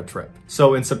Africa trip.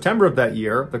 So in September of that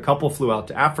year, the couple flew out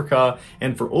to Africa,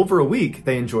 and for over a week,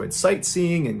 they enjoyed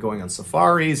sightseeing and going on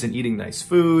safaris and eating nice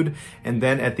food, and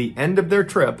then at the end of their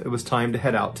trip, it was time to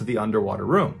head out to the underwater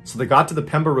room. So they got to the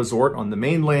Pemba Resort on the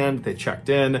mainland, they checked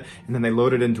in, and then they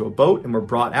loaded into a boat and were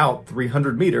brought out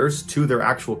 300 meters to their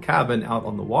actual cabin out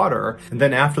on the water. And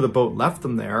then after the boat left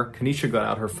them there, Kenesha got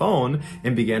out her phone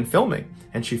and began filming.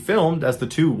 And she filmed as the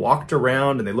two walked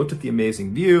around and they looked at the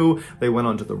amazing view. They went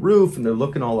onto the roof and they're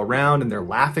looking all around and they're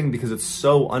laughing because it's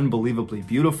so unbelievably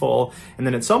beautiful. And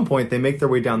then at some point they make their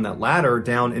way down that ladder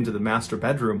down into the master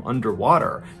bedroom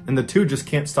underwater. And the two just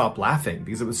can't stop laughing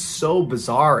because it was so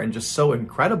bizarre and just so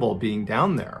incredible being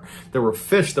down there. There were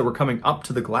fish that were coming up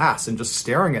to the glass and just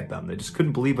staring at them. They just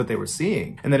couldn't believe what they were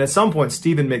seeing. And then at some point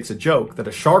Steven makes a joke that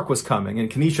a shark was coming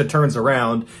and Kenesha turns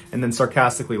around and then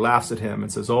sarcastically laughs at him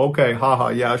and says, "Oh, okay, haha,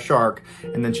 yeah, shark,"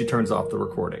 and then she turns off the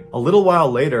recording. A little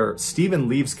while later, Steven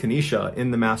leaves Kenesha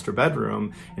in the master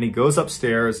bedroom and he goes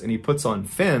upstairs and he puts on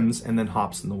fins and then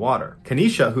hops in the water.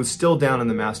 Kenesha, who's still down in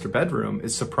the master bedroom,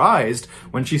 is surprised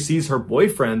when she sees her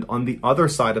boyfriend on the other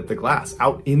side of the glass,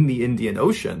 out in the Indian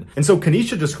Ocean. And so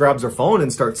Kenesha just grabs her phone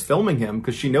and starts filming him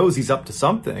because she knows he's up to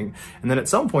something. And then at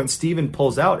some point, Steven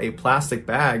pulls out a plastic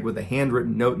bag with a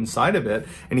handwritten note inside of it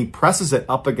and he presses it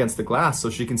up against the glass so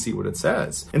she can see what it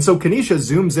says. And so Kenesha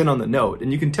zooms in on the note,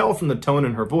 and you can tell from the tone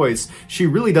in her voice, she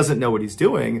really doesn't know what he's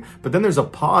doing, but then there's a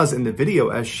pause in the video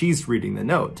as she's reading the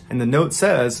note. And the note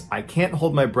says, "I can't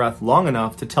hold my breath long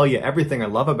enough to tell you everything I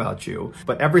love about you,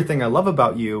 but everything I love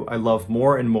about you, I love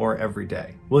more and more every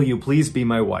day. Will you please be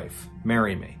my wife?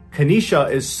 Marry me." Kenesha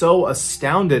is so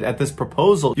astounded at this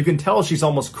proposal. You can tell she's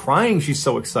almost crying. She's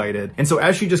so excited. And so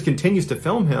as she just continues to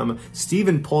film him,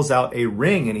 Steven pulls out a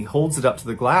ring and he holds it up to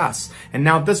the glass. And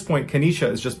now at this point,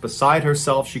 Kenesha is just beside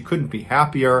herself. She couldn't be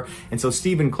happier. And so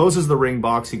Steven closes the ring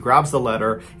box, he grabs the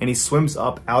letter, and he swims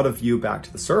up out of view back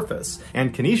to the surface.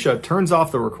 And Kenesha turns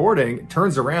off the recording,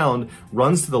 turns around,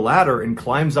 runs to the ladder, and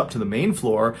climbs up to the main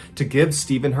floor to give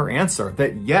Steven her answer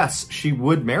that yes, she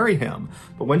would marry him.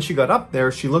 But when she got up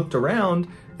there, she looked around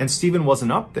and Steven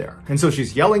wasn't up there. And so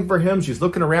she's yelling for him, she's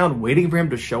looking around, waiting for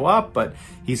him to show up, but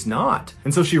he's not.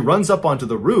 And so she runs up onto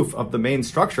the roof of the main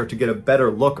structure to get a better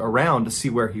look around to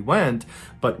see where he went.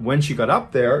 But when she got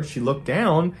up there, she looked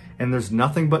down and there's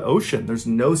nothing but ocean. There's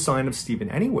no sign of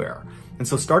Steven anywhere. And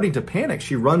so starting to panic,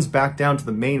 she runs back down to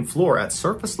the main floor at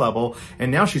surface level,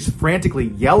 and now she's frantically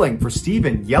yelling for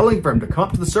Steven, yelling for him to come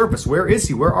up to the surface. Where is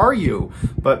he? Where are you?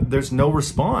 But there's no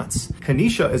response.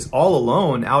 Kanisha is all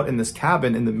alone out in this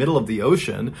cabin in the middle of the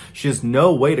ocean. She has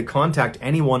no way to contact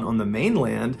anyone on the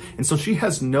mainland, and so she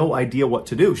has no idea what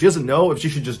to do. She doesn't know if she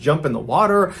should just jump in the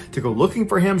water to go looking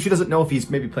for him. She doesn't know if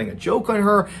he's maybe playing a joke on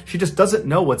her. She just doesn't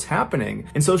know what's happening.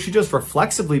 And so she just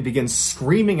reflexively begins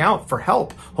screaming out for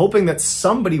help, hoping that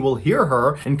somebody will hear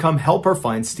her and come help her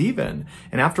find Steven.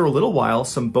 And after a little while,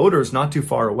 some boaters not too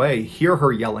far away hear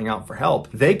her yelling out for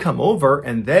help. They come over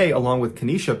and they, along with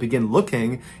Kanisha, begin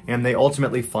looking, and they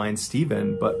ultimately find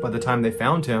Steven. But by the time they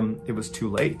found him, it was too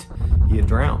late. He had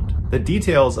drowned. The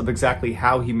details of exactly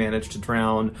how he managed to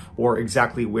drown or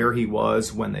exactly where he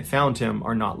was when they found him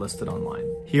are not listed online.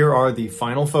 Here are the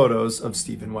final photos of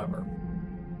Steven Weber.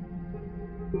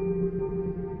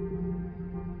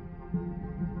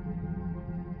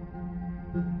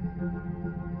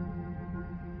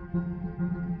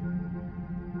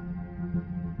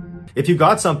 If you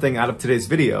got something out of today's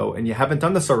video and you haven't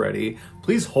done this already,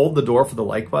 please hold the door for the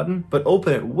like button, but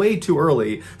open it way too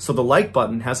early so the like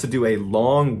button has to do a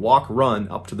long walk run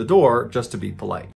up to the door just to be polite.